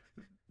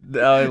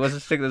 No, he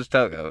wasn't sticking his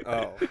tongue out.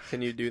 Oh,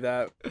 can you do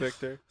that,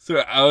 Victor? So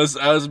I was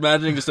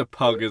imagining just a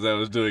pug as I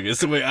was doing it.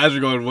 So my eyes were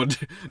going one,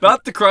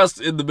 not the cross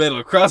in the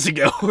middle,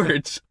 crossing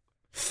outwards.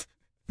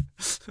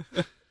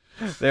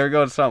 They were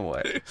going some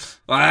way.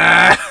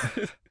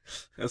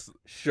 That's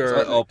Sure.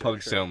 what all Victor,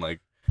 pugs sure. sound like.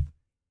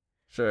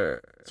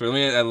 Sure. So let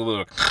me add a little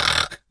bit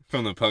of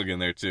from the pug in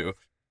there too.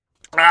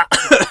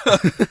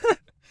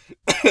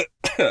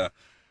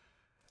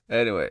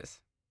 Anyways,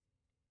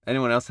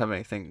 anyone else have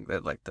anything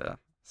they'd like to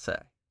say?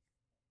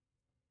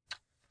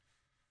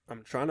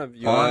 I'm trying to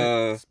view Uh,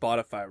 my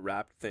Spotify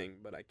Wrapped thing,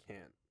 but I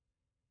can't.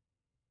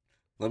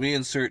 Let me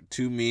insert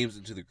 2 memes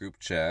into the group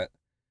chat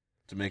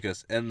to make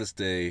us end this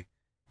day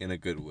in a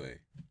good way.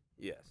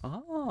 Yes.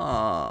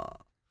 Oh,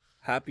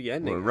 Happy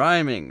ending. we're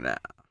rhyming now.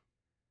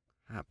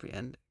 Happy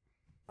ending.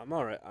 I'm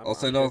alright. I'll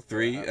send all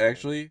 3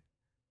 actually,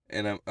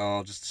 and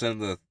I'll just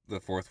send the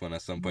 4th one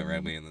at some point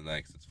randomly in the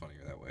night 'cause it's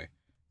funnier that way.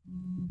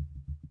 And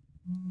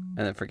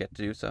then forget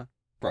to do so.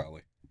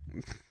 Probably.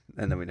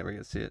 And then we never get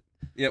to see it.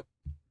 Yep.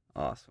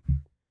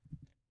 Awesome.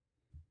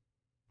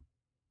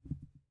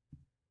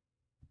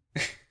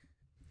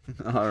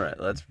 All right,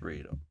 let's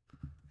read them.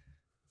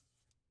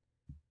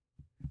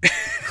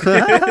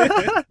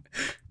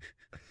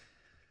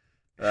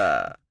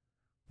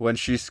 When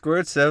she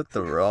squirts out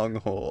the wrong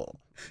hole.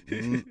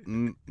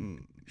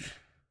 Mm-mm-mm.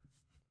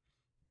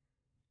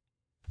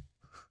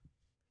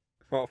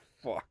 Oh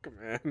fuck,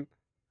 man.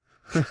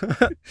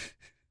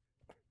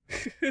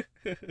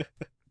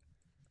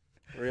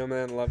 Real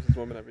man loves his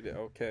woman every day.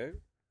 Okay.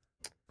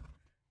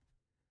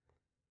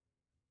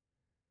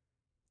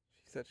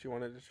 She said she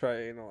wanted to try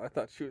anal. I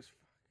thought she was.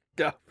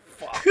 God,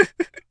 fuck.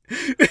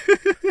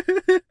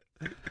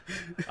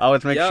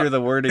 Always make Yep. sure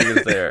the wording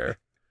is there.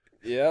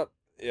 Yep.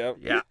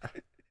 Yeah.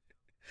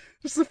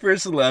 Just the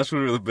first and last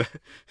one are the best.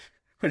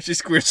 When she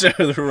squirts out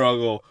of the wrong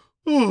hole.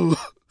 Ooh.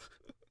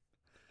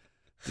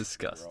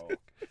 Disgusting. Bro.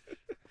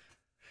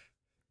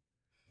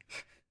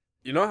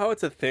 You know how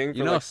it's a thing for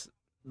You know, like,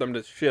 them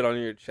to shit on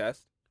your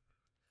chest?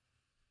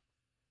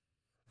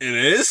 It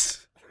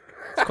is?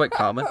 it's quite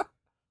common.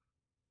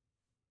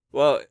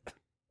 Well,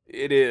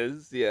 it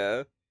is,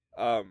 yeah.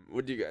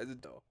 What do you guys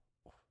do?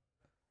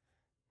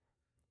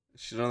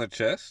 Shit on their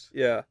chest?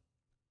 Yeah.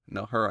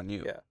 No, her on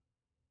you. Yeah.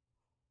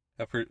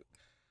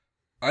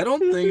 I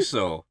don't think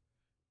so.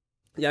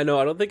 Yeah, no,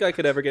 I don't think I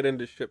could ever get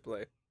into shit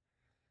play.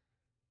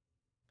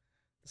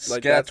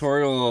 Like, that's-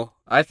 Scatorial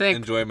I think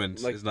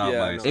enjoyment like, is not yeah,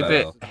 my no, if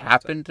style. it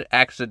happened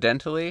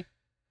accidentally,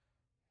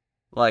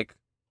 like,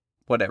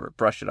 whatever,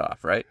 brush it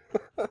off, right?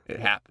 It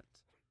happens.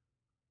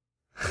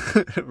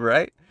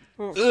 Right?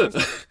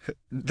 Ugh.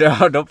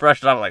 No, don't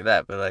brush it off like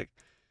that, but like,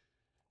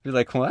 you're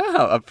like,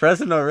 wow, a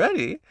present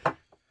already.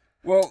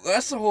 Well,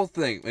 that's the whole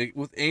thing. Like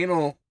with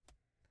anal,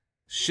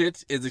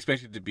 shit is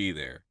expected to be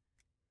there,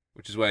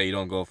 which is why you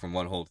don't go from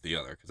one hole to the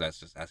other, because that's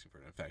just asking for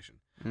an infection.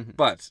 Mhm.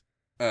 But,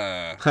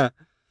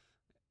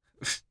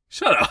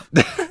 shut up.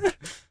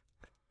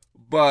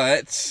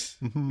 But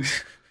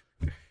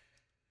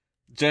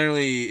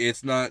generally,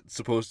 it's not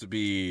supposed to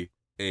be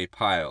a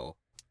pile.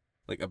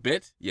 Like a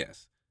bit,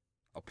 yes.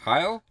 A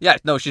pile? Yeah,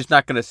 no, she's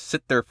not gonna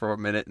sit there for a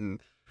minute and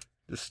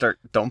Just start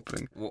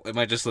dumping. Well, it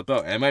might just slip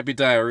out. It might be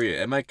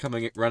diarrhea. It might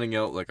running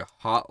out like a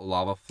hot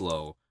lava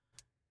flow,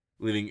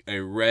 leaving a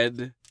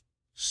red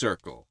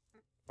circle.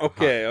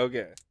 Okay.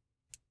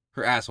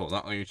 Her asshole,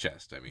 not on your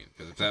chest. I mean,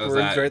 because if that was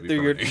Burns that, right it'd be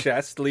through your burning.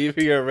 chest,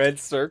 leaving a red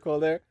circle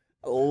there.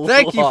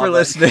 Thank you for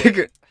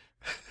listening.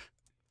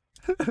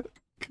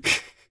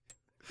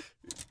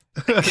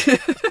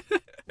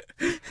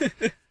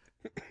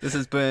 This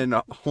has been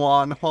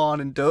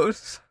Whaungh, and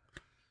Dose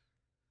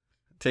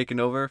taking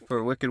over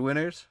for Wicked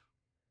Winners.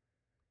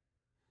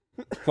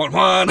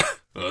 Juan,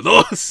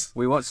 dos.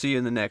 We won't see you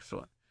in the next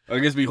one. I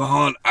guess be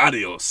Juan,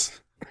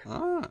 adios.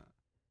 Ah.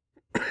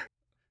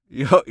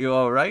 You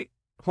all right,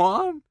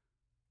 Juan?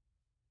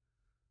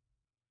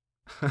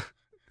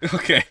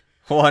 Okay.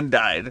 Juan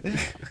died.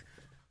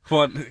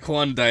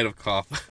 Juan died of cough.